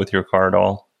with that with your car at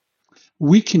all?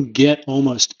 We can get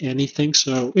almost anything.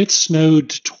 So it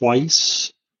snowed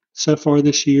twice so far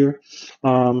this year.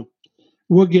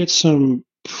 We'll get some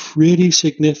pretty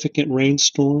significant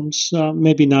rainstorms,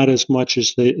 maybe not as much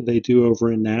as they do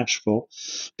over in Nashville,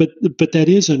 but that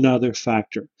is another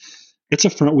factor. It's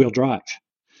a front-wheel drive.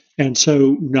 And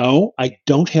so, no, I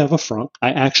don't have a front.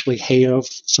 I actually have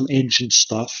some engine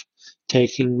stuff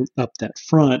taking up that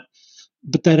front,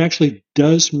 but that actually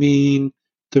does mean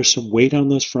there's some weight on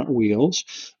those front wheels,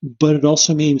 but it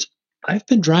also means I've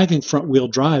been driving front-wheel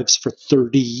drives for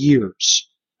 30 years.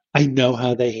 I know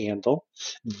how they handle.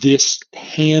 This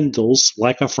handles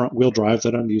like a front-wheel drive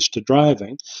that I'm used to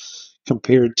driving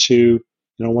compared to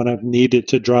when I've needed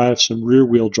to drive some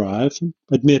rear-wheel drive.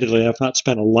 Admittedly, I've not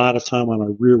spent a lot of time on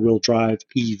a rear-wheel drive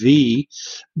EV,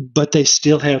 but they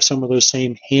still have some of those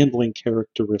same handling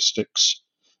characteristics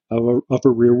of a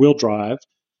rear-wheel drive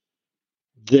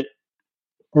that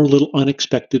are a little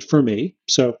unexpected for me.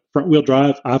 So front-wheel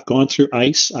drive, I've gone through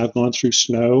ice, I've gone through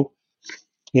snow,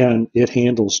 and it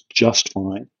handles just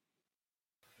fine.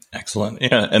 Excellent.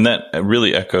 Yeah, and that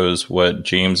really echoes what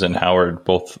James and Howard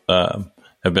both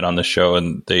have been on the show,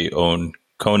 and they own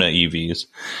Kona EVs.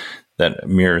 That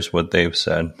mirrors what they've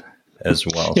said as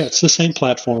well. Yeah, it's the same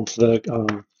platform for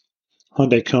the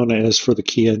Hyundai Kona as for the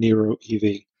Kia Niro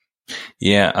EV.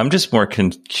 Yeah, I'm just more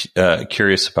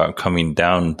curious about coming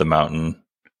down the mountain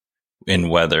in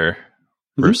weather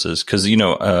versus, because,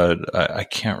 I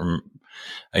can't remember.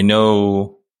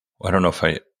 I don't know if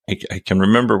I can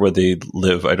remember where they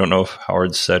live. I don't know if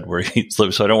Howard said where he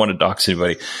lives, so I don't want to dox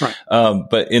anybody. Right.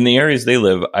 But in the areas they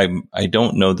live, I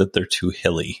don't know that they're too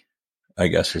hilly, I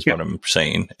guess is what I'm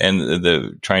saying. And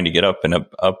the trying to get up and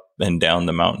down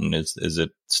the mountain, is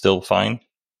it still fine?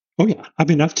 Oh, yeah.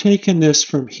 I've taken this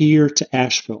from here to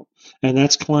Asheville, and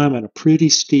that's climbing a pretty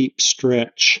steep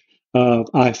stretch of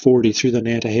I-40 through the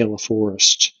Nantahala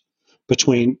Forest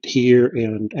between here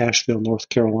and Asheville, North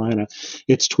Carolina.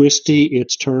 It's twisty,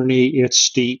 it's turny, it's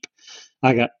steep.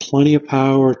 I got plenty of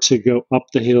power to go up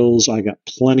the hills. I got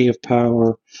plenty of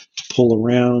power to pull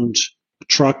around a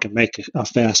truck and make a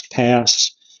fast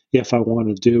pass if I want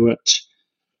to do it.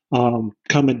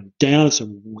 Coming down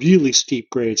some really steep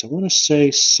grades. I want to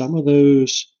say some of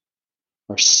those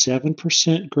are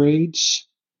 7% grades.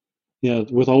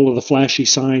 With all of the flashy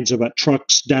signs about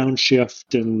trucks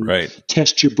downshift and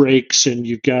test your brakes, and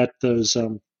you've got those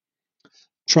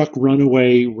truck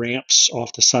runaway ramps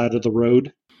off the side of the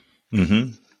road.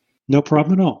 Mm-hmm. No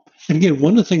problem at all. And again,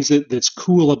 one of the things that's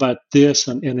cool about this,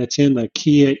 and it's in the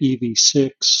Kia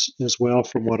EV6 as well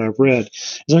from what I've read,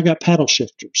 is I've got paddle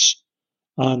shifters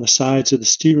on the sides of the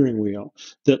steering wheel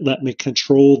that let me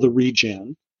control the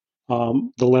regen,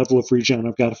 the level of regen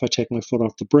I've got if I take my foot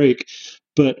off the brake.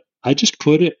 But I just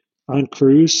put it on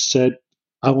cruise, said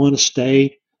I want to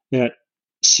stay at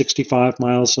 65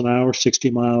 miles an hour, 60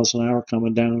 miles an hour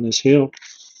coming down this hill.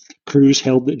 Cruise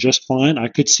held it just fine. I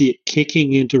could see it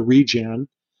kicking into regen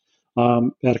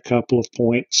at a couple of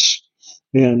points,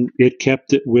 and it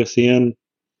kept it within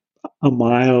a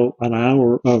mile an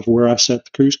hour of where I set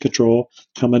the cruise control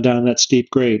coming down that steep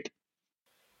grade.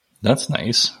 That's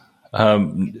nice.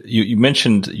 You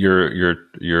mentioned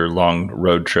your long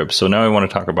road trip, so now I want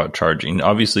to talk about charging.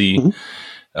 Obviously, you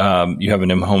have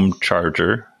an in-home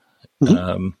charger. I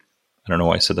don't know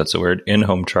why I said that's a word.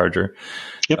 In-home charger.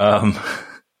 Yep.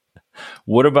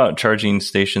 What about charging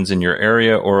stations in your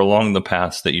area or along the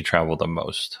paths that you travel the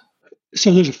most?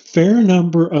 So there's a fair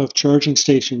number of charging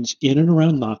stations in and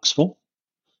around Knoxville.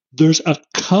 There's a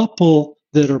couple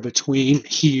that are between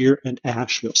here and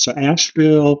Asheville. So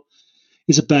Asheville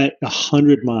is about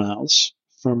 100 miles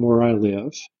from where I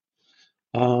live.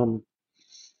 And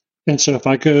so if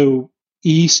I go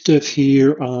east of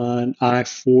here on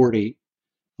I-40,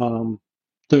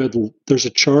 there's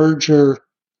a charger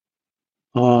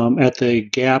at the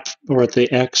gap or at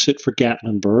the exit for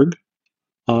Gatlinburg.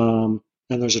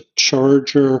 And there's a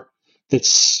charger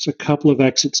that's a couple of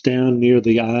exits down near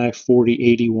the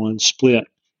I-40-81 split.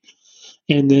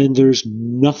 And then there's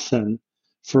nothing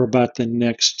for about the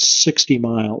next 60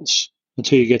 miles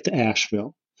until you get to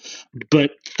Asheville.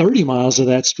 But 30 miles of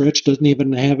that stretch doesn't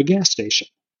even have a gas station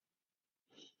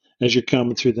as you're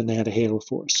coming through the Nantahala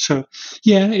Forest. So,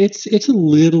 yeah, it's a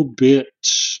little bit,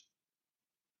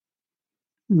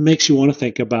 makes you want to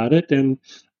think about it. And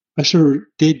I sure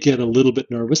did get a little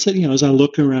bit nervous that, as I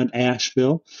look around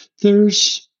Asheville,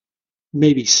 there's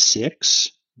maybe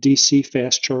 6 DC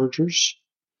fast chargers,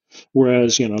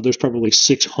 whereas, there's probably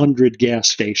 600 gas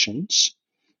stations.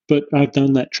 But I've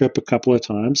done that trip a couple of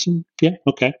times, and yeah,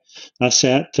 okay. I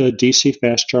sat to DC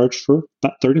fast charge for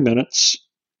about 30 minutes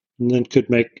and then could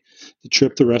make the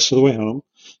trip the rest of the way home.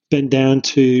 Been down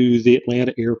to the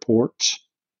Atlanta airport.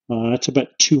 It's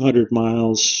about 200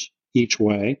 miles each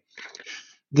way.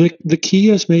 The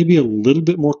Kia is maybe a little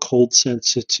bit more cold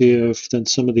sensitive than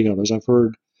some of the others. I've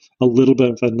heard a little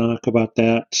bit of a knock about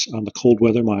that on the cold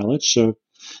weather mileage, so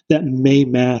that may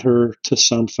matter to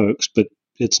some folks, but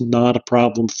it's not a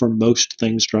problem for most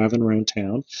things driving around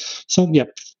town. So, yeah,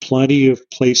 plenty of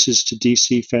places to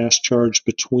DC fast charge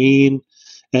between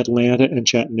Atlanta and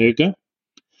Chattanooga.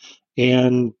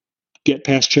 And get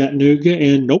past Chattanooga,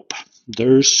 and nope,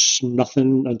 there's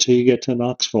nothing until you get to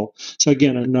Knoxville. So,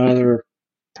 again, another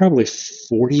probably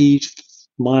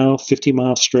 40-mile,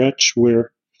 50-mile stretch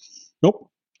where, nope,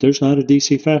 there's not a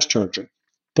DC fast charger.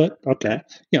 But, okay,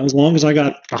 as long as I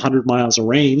got 100 miles of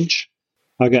range,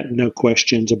 I got no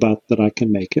questions about that I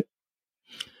can make it.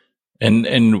 And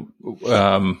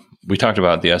we talked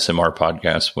about the SMR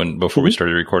podcast before we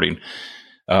started recording.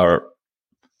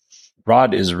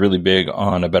 Rod is really big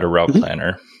on a better route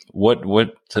planner. What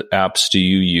apps do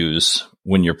you use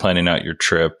when you're planning out your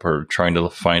trip or trying to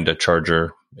find a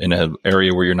charger in an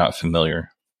area where you're not familiar?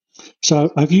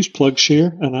 So I've used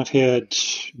PlugShare, and I've had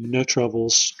no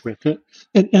troubles with it.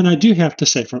 And I do have to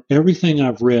say, from everything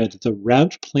I've read, the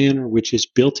route planner, which is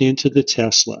built into the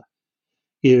Tesla,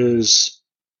 it's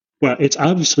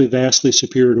obviously vastly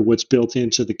superior to what's built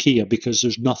into the Kia because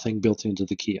there's nothing built into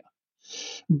the Kia.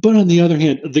 But on the other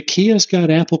hand, the Kia's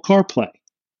got Apple CarPlay,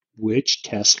 which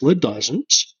Tesla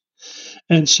doesn't.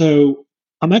 And so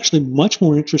I'm actually much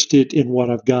more interested in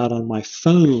what I've got on my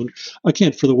phone,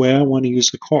 again, for the way I want to use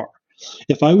the car.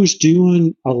 If I was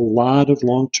doing a lot of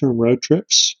long-term road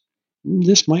trips,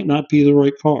 this might not be the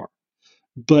right car.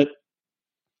 But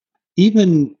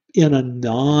even in a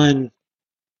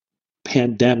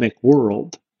non-pandemic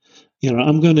world,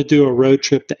 I'm going to do a road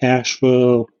trip to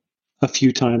Asheville a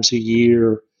few times a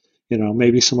year,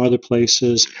 maybe some other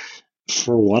places.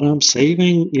 For what I'm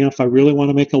saving, if I really want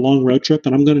to make a long road trip,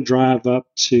 and I'm going to drive up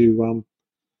to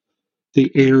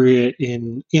the area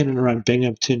in and around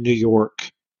Binghamton, New York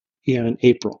in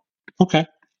April. Okay,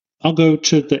 I'll go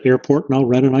to the airport and I'll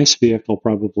rent a nice vehicle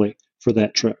probably for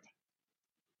that trip.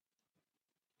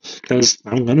 Because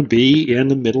I'm going to be in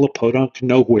the middle of podunk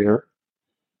nowhere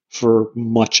for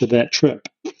much of that trip.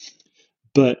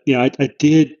 But, I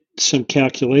did some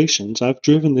calculations. I've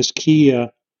driven this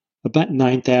Kia about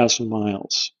 9,000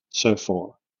 miles so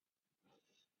far.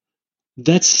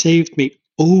 That saved me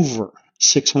over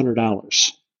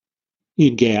 $600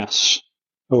 in gas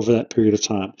over that period of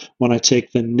time. When I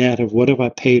take the net of what have I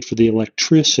paid for the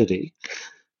electricity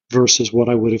versus what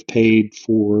I would have paid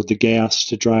for the gas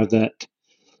to drive that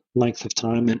length of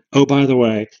time. And oh, by the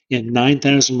way, in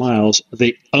 9,000 miles,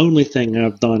 the only thing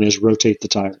I've done is rotate the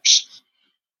tires.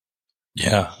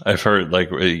 Yeah, I've heard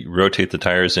you rotate the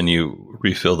tires and you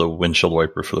refill the windshield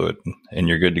wiper fluid and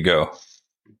you're good to go.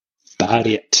 About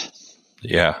it.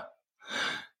 Yeah.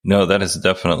 No, that is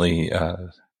definitely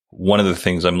one of the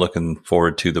things I'm looking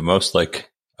forward to the most.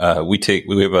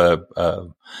 We have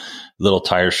a little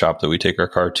tire shop that we take our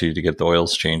car to get the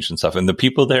oils changed and stuff. And the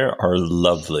people there are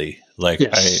lovely. Like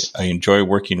yes. I enjoy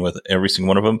working with every single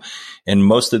one of them. And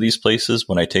most of these places,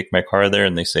 when I take my car there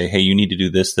and they say, hey, you need to do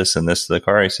this, this, and this to the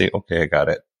car, I say, okay, I got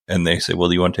it. And they say, well,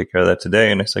 do you want to take care of that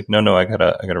today? And it's like, no, I got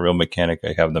a real mechanic.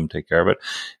 I have them take care of it.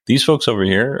 These folks over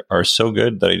here are so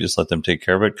good that I just let them take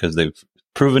care of it because they've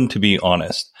proven to be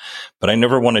honest. But I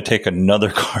never want to take another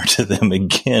car to them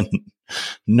again,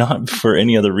 not for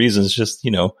any other reasons. Just,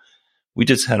 we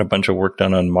just had a bunch of work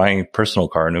done on my personal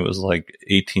car and it was like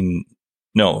it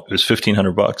was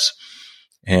 $1,500.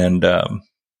 And,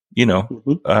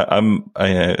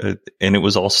 and it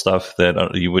was all stuff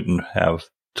that you wouldn't have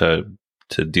to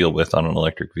deal with on an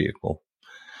electric vehicle.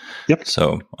 Yep.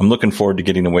 So I'm looking forward to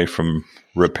getting away from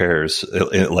repairs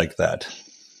like that.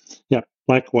 Yeah,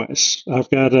 likewise. I've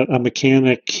got a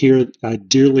mechanic here I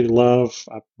dearly love.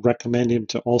 I recommend him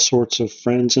to all sorts of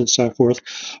friends and so forth.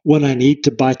 When I need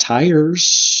to buy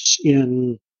tires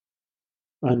in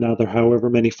another however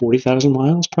many 40,000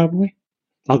 miles, probably,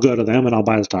 I'll go to them and I'll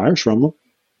buy the tires from them.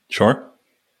 Sure.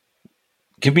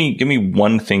 Give me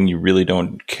one thing you really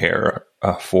don't care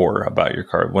for about your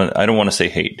car. I don't want to say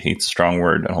hate. Hate's a strong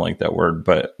word. I don't like that word.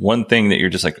 But one thing that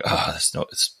you're just like,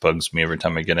 this bugs me every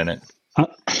time I get in it.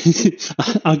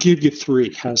 I'll give you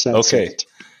 3. How's that? Okay.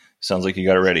 Sounds like you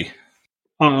got it ready.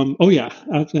 Oh yeah.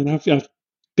 I've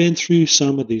been through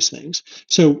some of these things.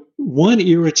 So one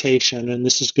irritation, and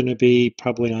this is going to be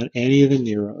probably on any of the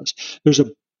Neros, there's a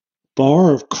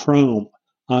bar of chrome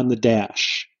on the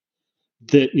dash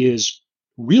that is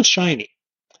real shiny.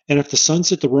 And if the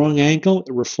sun's at the wrong angle,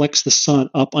 it reflects the sun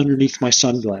up underneath my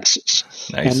sunglasses.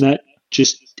 Nice. And that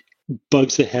just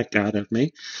bugs the heck out of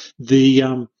me.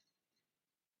 The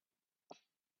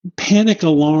panic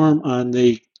alarm on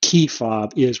the key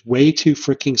fob is way too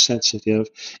freaking sensitive,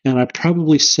 and I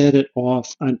probably set it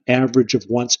off an average of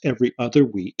once every other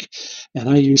week. And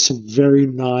I use some very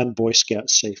non-Boy Scout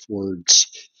safe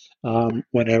words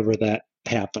whenever that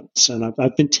happens. And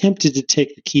I've been tempted to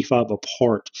take the key fob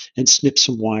apart and snip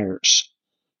some wires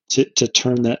to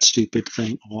turn that stupid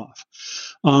thing off.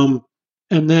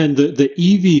 And then the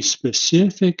EV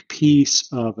specific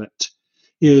piece of it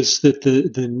is that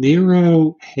the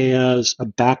Nero has a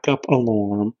backup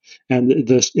alarm, and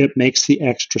it makes the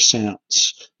extra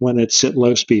sounds when it's at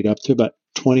low speed, up to about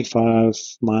 25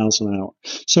 miles an hour.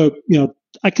 So,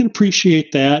 I can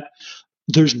appreciate that.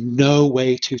 There's no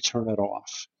way to turn it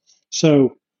off.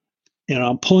 So,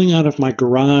 I'm pulling out of my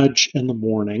garage in the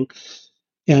morning,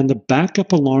 and the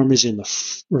backup alarm is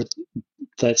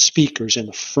that speaker's in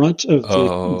the front of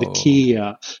the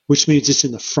Kia, which means it's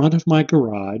in the front of my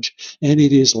garage, and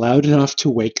it is loud enough to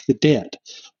wake the dead.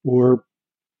 Or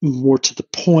more to the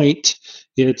point,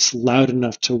 it's loud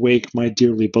enough to wake my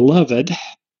dearly beloved,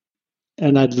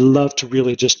 and I'd love to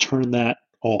really just turn that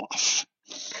off.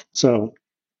 So,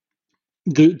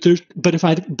 but if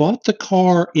I bought the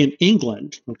car in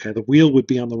England, okay, the wheel would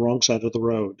be on the wrong side of the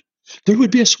road. There would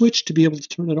be a switch to be able to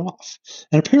turn it off.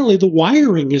 And apparently the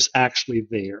wiring is actually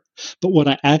there. But what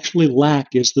I actually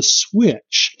lack is the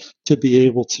switch to be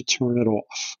able to turn it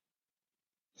off.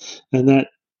 And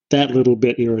that little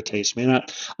bit irritates me. And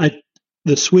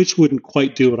the switch wouldn't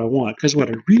quite do what I want, because what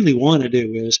I really want to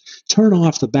do is turn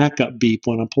off the backup beep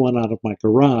when I'm pulling out of my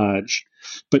garage,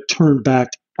 but turn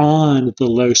back on the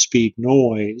low-speed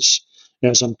noise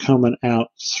as I'm coming out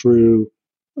through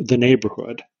the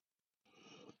neighborhood.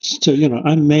 So,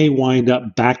 I may wind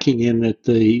up backing in at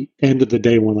the end of the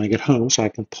day when I get home so I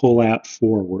can pull out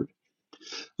forward.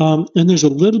 And there's a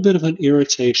little bit of an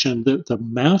irritation that the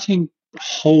mounting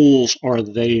holes are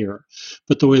there,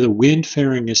 but the way the wind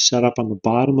fairing is set up on the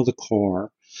bottom of the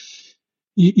car,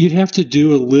 you'd have to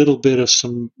do a little bit of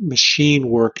some machine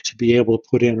work to be able to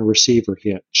put in a receiver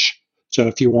hitch. So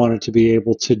if you wanted to be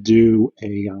able to do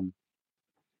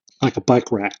like a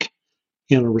bike rack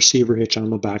in a receiver hitch on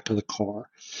the back of the car,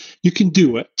 you can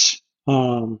do it.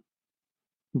 But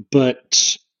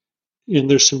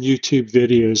there's some YouTube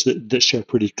videos that show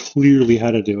pretty clearly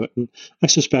how to do it. And I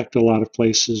suspect a lot of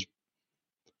places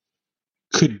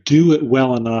could do it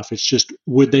well enough. It's just,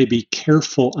 would they be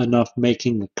careful enough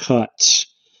making the cuts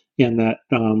in that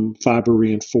fiber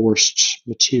reinforced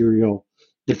material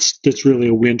that's really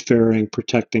a wind fairing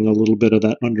protecting a little bit of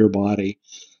that underbody,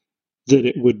 that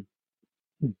it would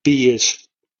be as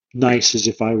nice as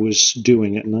if I was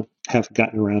doing it, and I haven't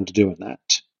gotten around to doing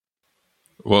that.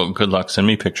 Well, good luck. Send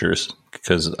me pictures,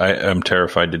 because I am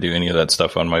terrified to do any of that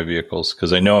stuff on my vehicles,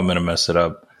 because I know I'm going to mess it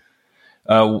up.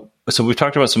 So we've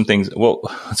talked about some things. Well,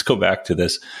 let's go back to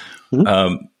this.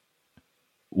 Mm-hmm.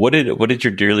 What did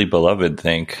your dearly beloved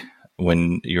think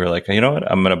when you're like, you know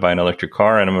what, I'm going to buy an electric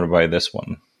car and I'm going to buy this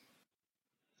one?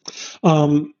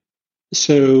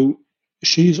 So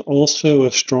she's also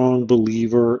a strong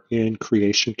believer in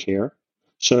creation care.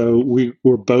 So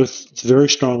we're both very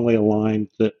strongly aligned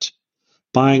that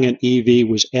buying an EV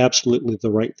was absolutely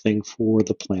the right thing for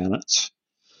the planet.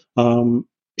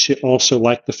 She also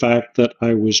liked the fact that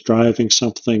I was driving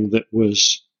something that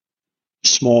was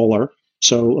smaller,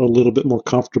 so a little bit more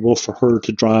comfortable for her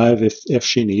to drive if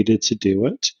she needed to do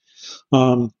it.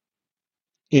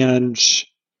 And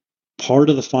part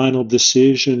of the final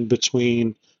decision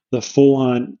between the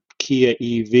full-on Kia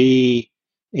EV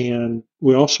and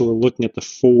we also were looking at the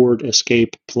Ford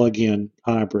Escape plug-in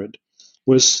hybrid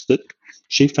was that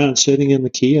she found sitting in the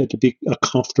Kia to be a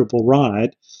comfortable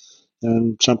ride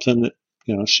and something that,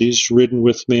 she's ridden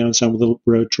with me on some of the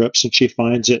road trips and she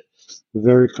finds it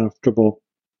very comfortable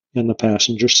in the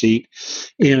passenger seat.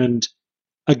 And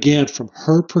again, from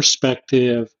her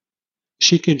perspective,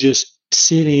 she can just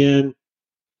sit in,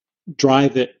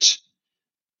 drive it,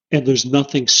 and there's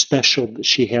nothing special that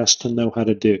she has to know how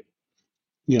to do.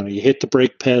 You hit the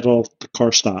brake pedal, the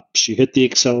car stops. You hit the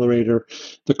accelerator,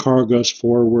 the car goes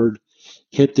forward.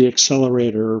 Hit the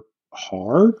accelerator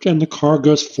hard, and the car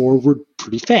goes forward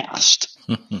pretty fast.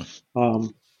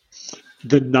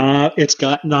 The knob, it's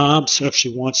got knobs, so if she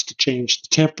wants to change the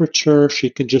temperature, she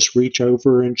can just reach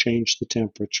over and change the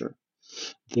temperature.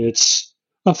 It's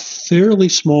a fairly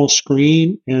small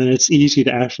screen, and it's easy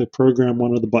to actually program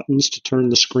one of the buttons to turn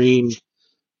the screen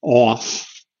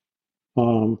off.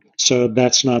 So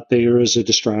that's not there as a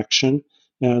distraction.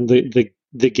 And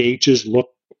the gauges look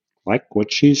like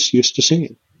what she's used to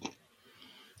seeing.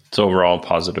 It's overall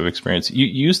positive experience. You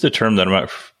used the term that I'm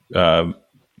not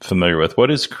familiar with.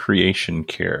 What is creation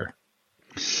care?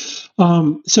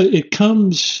 So it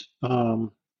comes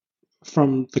from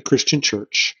the Christian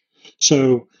church.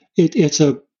 So it's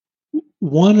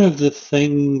one of the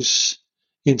things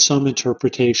in some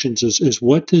interpretations is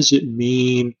what does it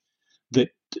mean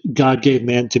that God gave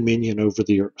man dominion over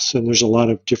the earth? And there's a lot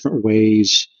of different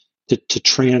ways to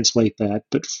translate that.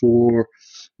 But for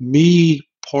me,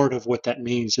 part of what that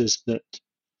means is that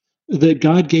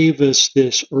God gave us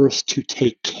this earth to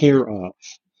take care of.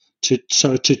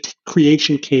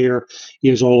 Creation care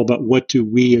is all about what do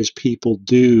we as people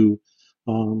do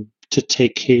to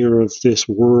take care of this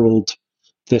world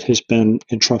that has been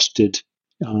entrusted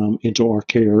into our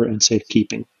care and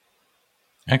safekeeping.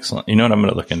 Excellent. You know what? I'm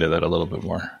going to look into that a little bit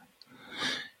more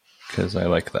because I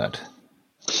like that.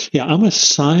 Yeah, I'm a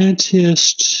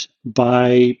scientist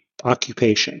by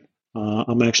occupation.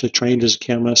 I'm actually trained as a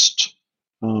chemist.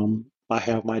 I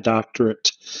have my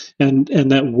doctorate. And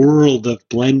that world of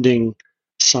blending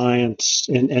science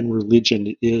and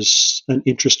religion is an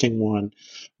interesting one,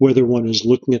 whether one is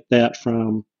looking at that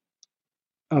from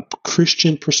a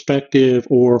Christian perspective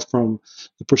or from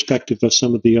the perspective of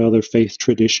some of the other faith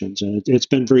traditions. And it's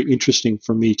been very interesting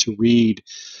for me to read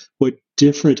what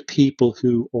different people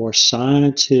who are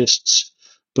scientists,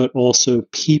 but also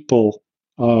people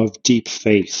of deep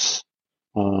faith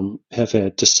have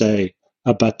had to say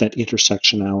about that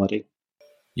intersectionality.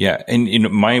 Yeah.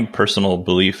 And my personal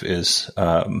belief is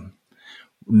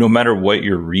no matter what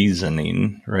your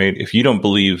reasoning, right? If you don't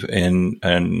believe in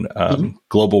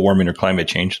global warming or climate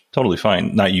change, totally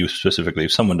fine. Not you specifically.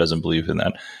 If someone doesn't believe in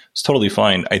that, it's totally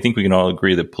fine. I think we can all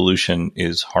agree that pollution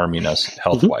is harming us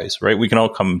health-wise, right? We can all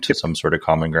come to some sort of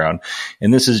common ground.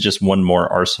 And this is just one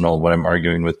more arsenal when I'm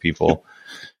arguing with people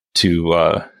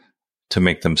to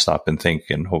make them stop and think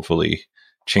and hopefully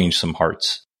change some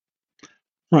hearts.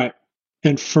 Right.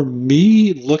 And for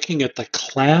me, looking at the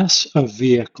class of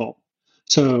vehicle,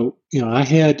 so, I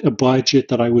had a budget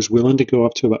that I was willing to go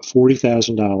up to about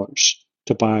 $40,000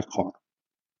 to buy a car.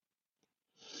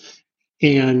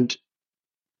 And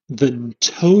the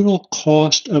total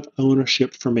cost of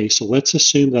ownership for me, so let's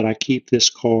assume that I keep this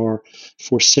car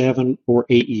for 7 or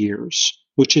 8 years,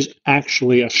 which is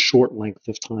actually a short length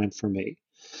of time for me.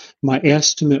 My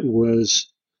estimate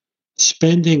was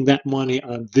spending that money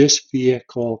on this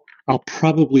vehicle, I'll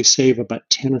probably save about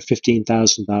 $10,000 or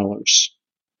 $15,000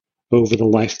 over the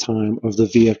lifetime of the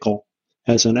vehicle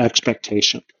as an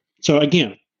expectation. So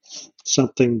again,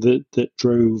 something that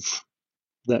drove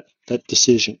that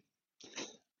decision.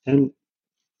 And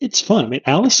it's fun. I mean,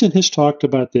 Allison has talked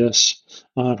about this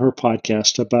on her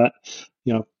podcast about,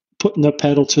 putting the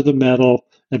pedal to the metal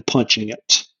and punching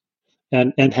it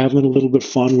and having a little bit of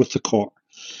fun with the car.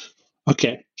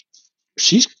 Okay.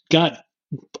 She's got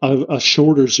a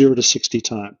shorter 0 to 60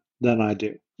 time than I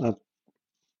do.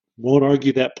 Won't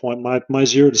argue that point. My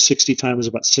 0 to 60 time is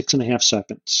about 6.5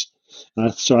 seconds.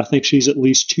 So I think she's at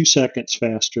least 2 seconds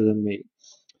faster than me.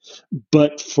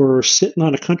 But for sitting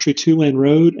on a country 2-lane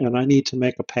road and I need to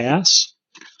make a pass,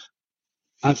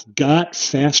 I've got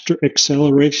faster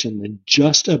acceleration than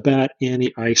just about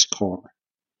any ICE car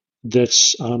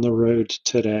that's on the road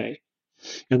today.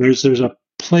 And there's a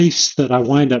place that I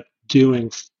wind up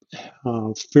doing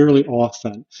fairly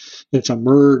often. It's a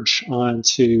merge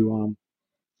onto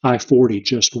I-40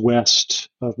 just west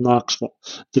of Knoxville.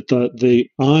 That the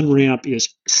on-ramp is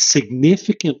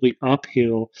significantly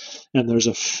uphill, and there's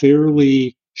a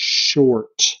fairly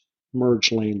short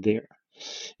merge lane there.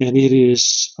 And it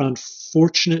is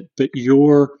unfortunate, but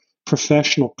your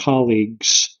professional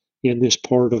colleagues in this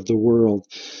part of the world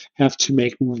have to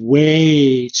make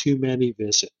way too many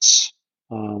visits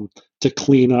to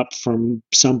clean up from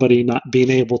somebody not being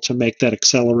able to make that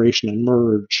acceleration and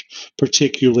merge,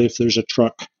 particularly if there's a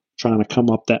truck trying to come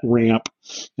up that ramp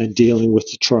and dealing with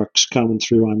the trucks coming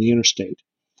through on the interstate.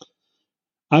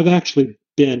 I've actually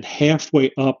been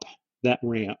halfway up that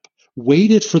ramp,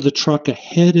 waited for the truck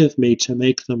ahead of me to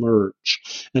make the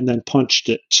merge, and then punched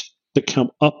it to come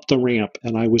up the ramp,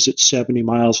 and I was at 70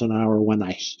 miles an hour when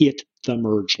I hit the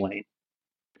merge lane.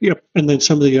 Yep. And then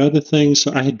some of the other things,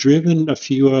 I had driven a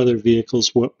few other vehicles,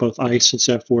 both ICE and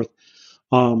so forth.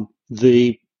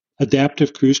 The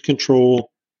adaptive cruise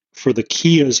control for the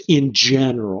Kias in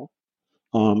general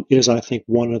is, I think,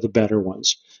 one of the better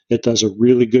ones. It does a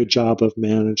really good job of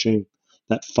managing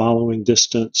that following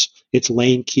distance. Its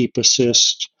lane keep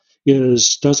assist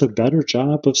does a better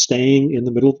job of staying in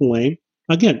the middle of the lane.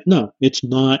 Again, no, it's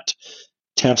not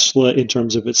Tesla in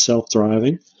terms of its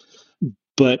self-driving,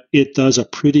 but it does a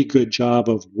pretty good job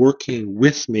of working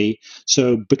with me.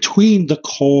 So between the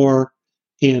car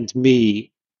and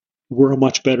me, we're a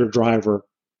much better driver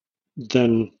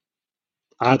than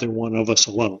either one of us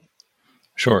alone.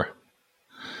 Sure.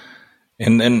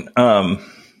 And then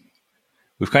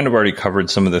we've kind of already covered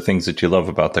some of the things that you love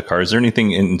about the car. Is there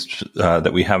anything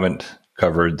that we haven't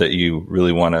covered that you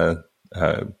really want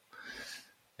to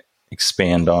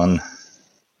expand on?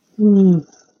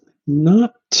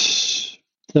 Not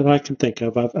that I can think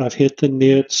of. I've hit the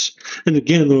nits. And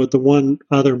again, the one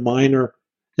other minor,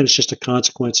 and it's just a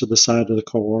consequence of the size of the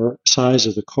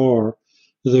car,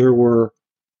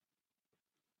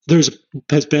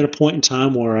 has been a point in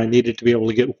time where I needed to be able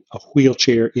to get a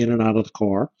wheelchair in and out of the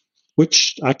car,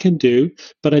 which I can do,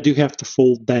 but I do have to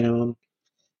fold down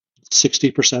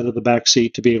 60% of the back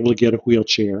seat to be able to get a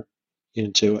wheelchair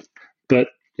into it. But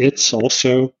it's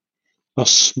also a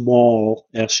small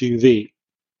SUV.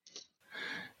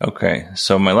 Okay,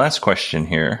 so my last question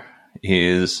here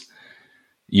is,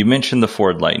 you mentioned the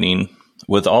Ford Lightning.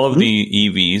 With all of the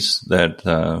EVs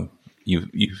that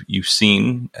you've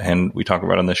seen and we talk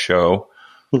about on the show,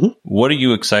 what are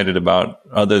you excited about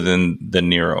other than the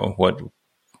Niro? What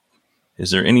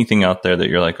is there anything out there that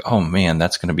you're like, oh man,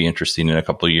 that's going to be interesting in a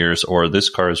couple of years, or this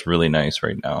car is really nice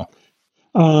right now?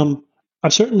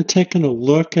 I've certainly taken a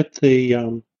look at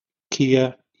the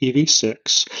Kia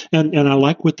EV6, and I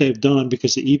like what they've done,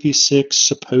 because the EV6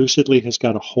 supposedly has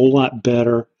got a whole lot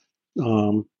better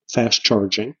fast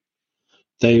charging.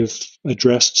 They've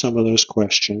addressed some of those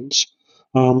questions.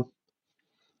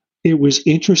 It was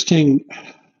interesting.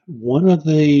 One of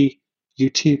the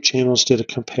YouTube channels did a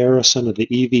comparison of the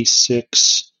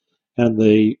EV6 and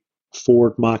the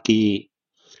Ford Mach-E.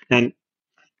 And,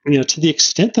 to the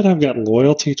extent that I've got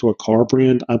loyalty to a car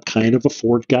brand, I'm kind of a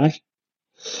Ford guy.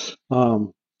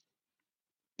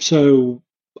 So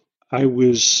I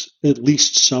was at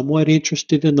least somewhat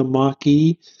interested in the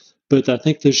Mach-E, but I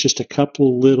think there's just a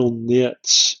couple little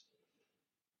nits.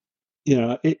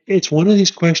 It's one of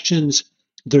these questions.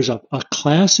 There's a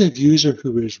class of user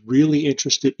who is really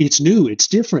interested. It's new. It's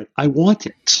different. I want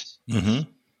it. And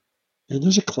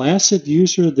there's a class of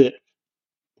user that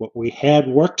what we had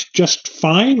worked just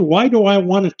fine. Why do I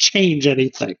want to change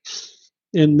anything?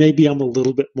 And maybe I'm a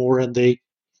little bit more in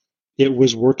it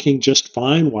was working just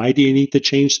fine. Why do you need to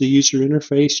change the user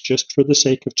interface just for the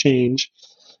sake of change?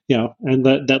 And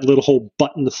that little whole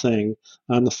button thing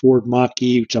on the Ford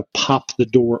Mach-E to pop the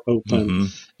door open,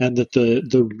 and that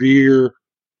the rear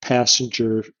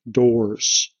passenger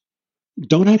doors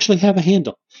don't actually have a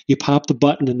handle. You pop the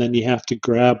button and then you have to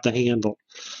grab the handle.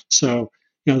 So,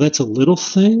 that's a little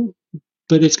thing,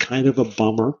 but it's kind of a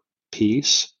bummer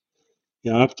piece.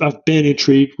 I've been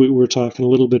intrigued. We were talking a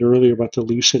little bit earlier about the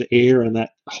Lucid Air and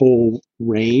that whole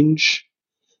range.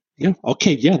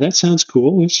 That sounds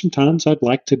cool. There's sometimes I'd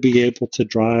like to be able to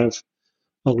drive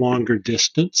a longer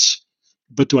distance,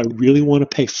 but do I really want to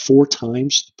pay 4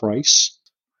 times the price?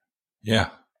 Yeah.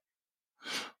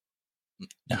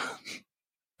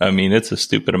 I mean, it's a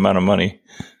stupid amount of money.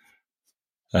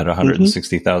 at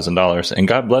 $160,000. And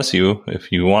God bless you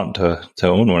if you want to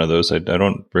own one of those. I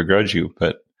don't begrudge you,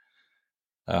 but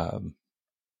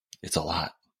it's a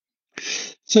lot.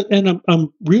 So, and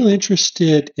I'm really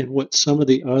interested in what some of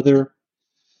the other,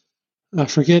 I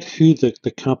forget who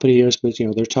the company is, but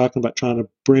they're talking about trying to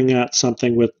bring out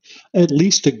something with at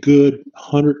least a good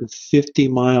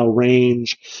 150-mile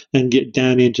range and get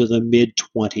down into the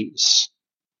mid-20s.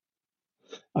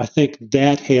 I think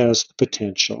that has the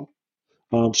potential.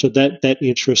 So that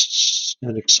interests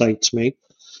and excites me.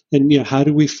 And how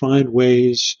do we find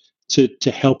ways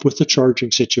to help with the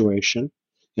charging situation?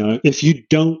 If you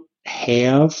don't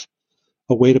have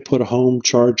a way to put a home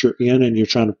charger in and you're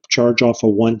trying to charge off a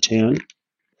 110,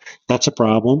 that's a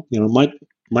problem.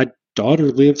 My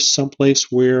daughter lives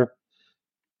someplace where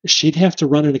she'd have to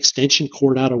run an extension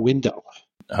cord out a window.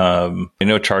 I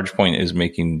know ChargePoint is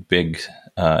making big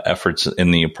efforts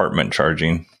in the apartment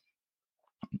charging.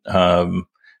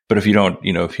 But if you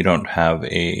don't have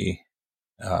a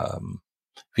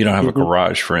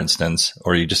garage, for instance,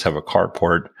 or you just have a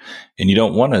carport and you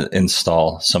don't want to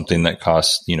install something that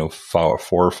costs,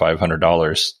 $400 or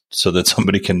 $500 so that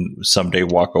somebody can someday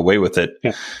walk away with it.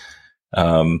 Yeah.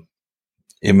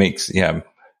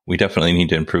 We definitely need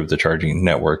to improve the charging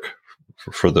network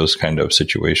for those kind of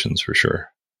situations for sure.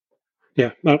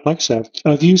 Yeah. Like I said,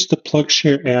 I've used the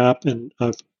PlugShare app and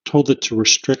I've told it to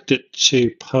restrict it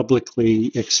to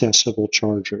publicly accessible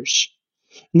chargers.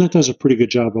 And that does a pretty good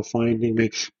job of finding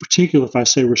me, particularly if I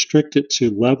say restrict it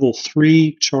to level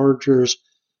 3 chargers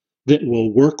that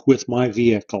will work with my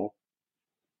vehicle.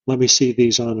 Let me see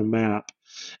these on a map.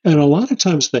 And a lot of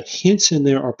times the hints in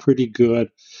there are pretty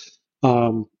good,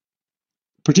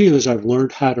 particularly as I've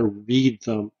learned how to read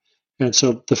them. And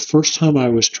so the first time I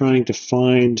was trying to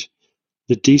find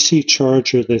the DC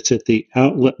charger that's at the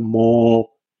outlet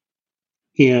mall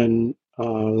in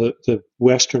the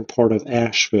western part of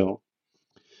Asheville,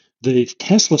 the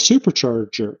Tesla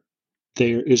supercharger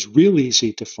there is real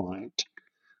easy to find.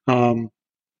 And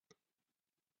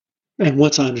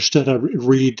once I understood, I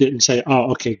read it and say,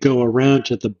 oh, okay, go around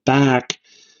to the back,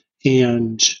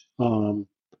 and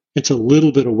it's a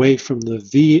little bit away from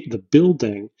the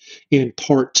building, in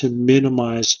part to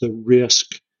minimize the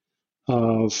risk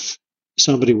of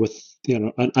somebody with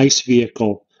an ICE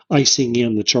vehicle icing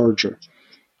in the charger,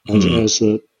 as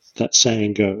that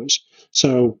saying goes.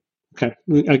 So, okay,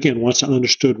 again, once I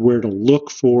understood where to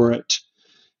look for it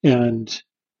and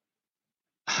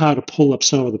how to pull up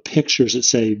some of the pictures that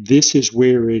say this is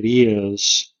where it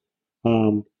is,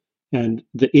 and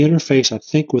the interface, I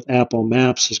think, with Apple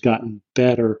Maps has gotten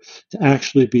better to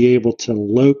actually be able to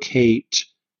locate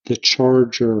the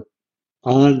charger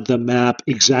on the map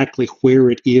exactly where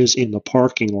it is in the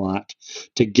parking lot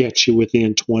to get you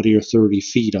within 20 or 30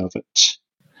 feet of it.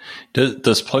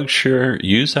 Does PlugShare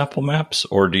use Apple Maps,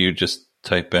 or do you just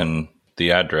type in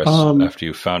the address after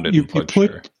you found it in PlugShare? You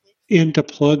put into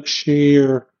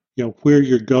PlugShare, where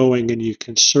you're going, and you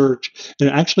can search. And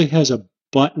it actually has a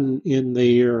button in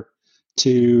there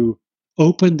to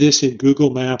open this in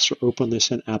Google Maps or open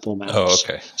this in Apple Maps. Oh,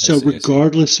 okay. So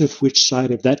regardless of which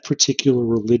side of that particular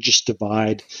religious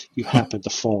divide you happen to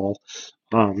fall,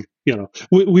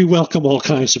 we welcome all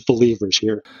kinds of believers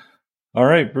here. All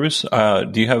right, Bruce,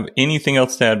 do you have anything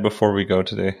else to add before we go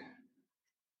today?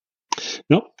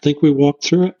 Nope, I think we walked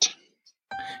through it.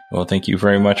 Well, thank you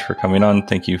very much for coming on.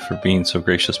 Thank you for being so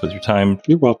gracious with your time.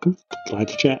 You're welcome. Glad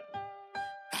to chat.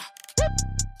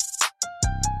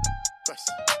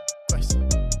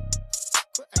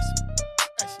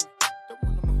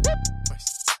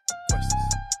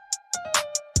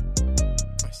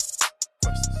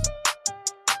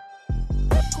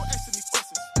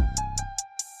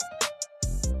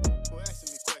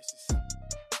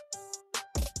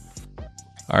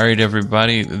 All right,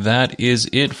 everybody, that is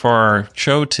it for our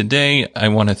show today. I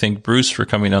want to thank Bruce for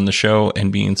coming on the show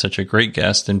and being such a great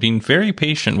guest and being very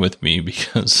patient with me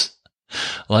because,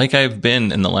 like I've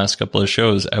been in the last couple of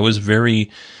shows, I was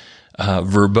very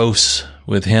verbose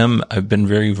with him. I've been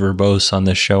very verbose on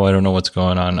this show. I don't know what's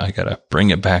going on. I got to bring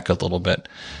it back a little bit.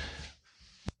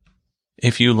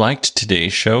 If you liked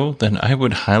today's show, then I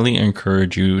would highly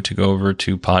encourage you to go over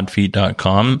to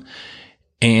podfeet.com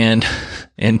and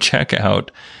check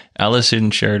out Allison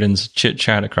Sheridan's Chit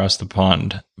Chat Across the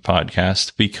Pond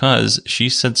podcast, because she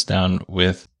sits down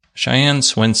with Cheyenne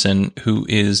Swenson, who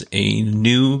is a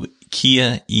new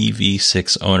Kia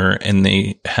EV6 owner, and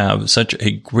they have such a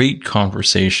great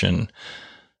conversation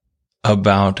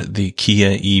about the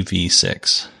Kia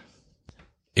EV6.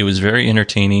 It was very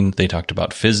entertaining. They talked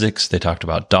about physics. They talked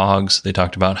about dogs. They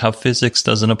talked about how physics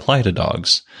doesn't apply to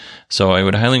dogs. So I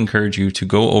would highly encourage you to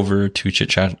go over to Chit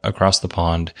Chat Across the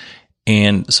Pond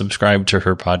and subscribe to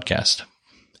her podcast.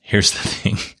 Here's the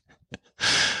thing.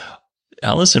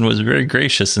 Allison was very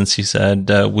gracious and she said,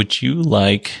 would you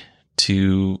like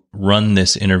to run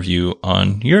this interview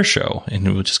on your show? And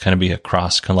it would just kind of be a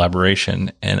cross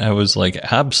collaboration. And I was like,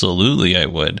 absolutely, I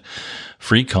would.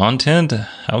 Free content?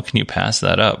 How can you pass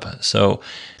that up? So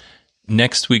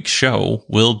next week's show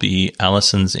will be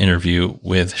Allison's interview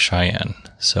with Cheyenne.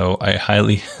 So I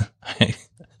highly,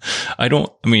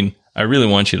 I really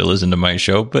want you to listen to my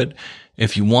show, but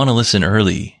if you want to listen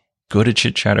early, go to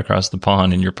Chit Chat Across the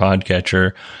Pond in your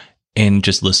podcatcher and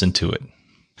just listen to it.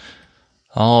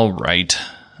 All right.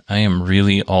 I am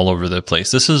really all over the place.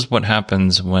 This is what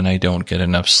happens when I don't get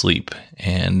enough sleep,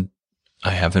 and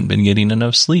I haven't been getting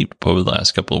enough sleep over the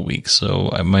last couple of weeks, so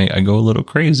I go a little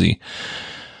crazy.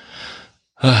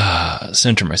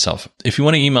 Center myself. If you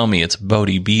want to email me, it's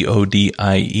Bodie,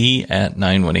 BODIE at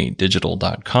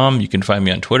 918digital.com. You can find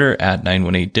me on Twitter at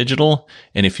 918digital.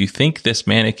 And if you think this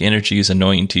manic energy is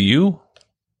annoying to you,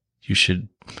 you should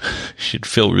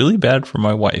feel really bad for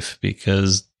my wife,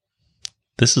 because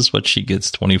this is what she gets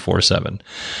 24/7.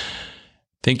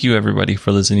 Thank you, everybody,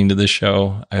 for listening to this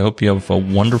show. I hope you have a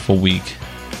wonderful week.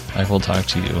 I will talk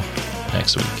to you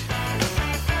next week.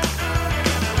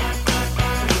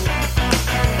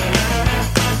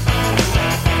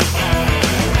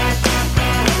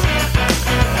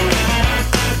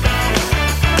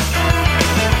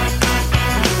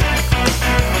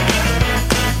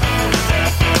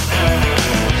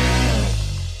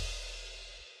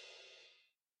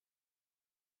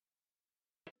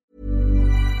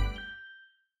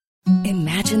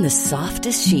 Imagine the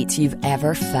softest sheets you've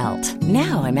ever felt.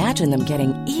 Now imagine them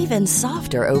getting even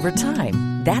softer over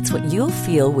time. That's what you'll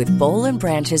feel with Boll &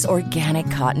 Branch's organic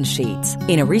cotton sheets.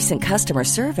 In a recent customer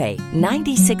survey,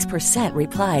 96%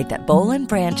 replied that Boll &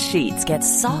 Branch sheets get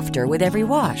softer with every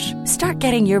wash. Start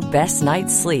getting your best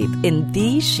night's sleep in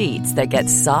these sheets that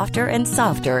get softer and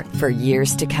softer for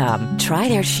years to come. Try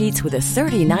their sheets with a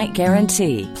 30-night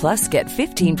guarantee. Plus, get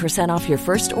 15% off your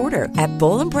first order at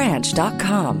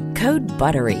bollandbranch.com. Code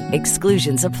BUTTERY.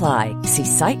 Exclusions apply. See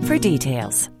site for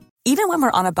details. Even when we're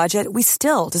on a budget, we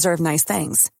still deserve nice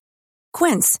things.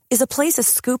 Quince is a place to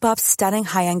scoop up stunning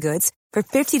high-end goods for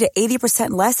 50 to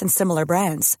 80% less than similar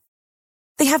brands.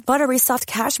 They have buttery soft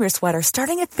cashmere sweaters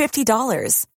starting at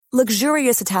 $50,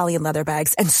 luxurious Italian leather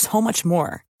bags, and so much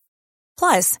more.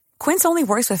 Plus, Quince only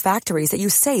works with factories that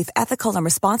use safe, ethical, and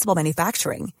responsible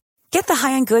manufacturing. Get the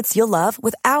high-end goods you'll love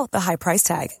without the high price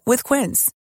tag with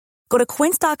Quince. Go to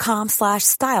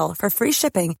quince.com/style for free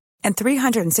shipping and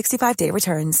 365-day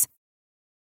returns.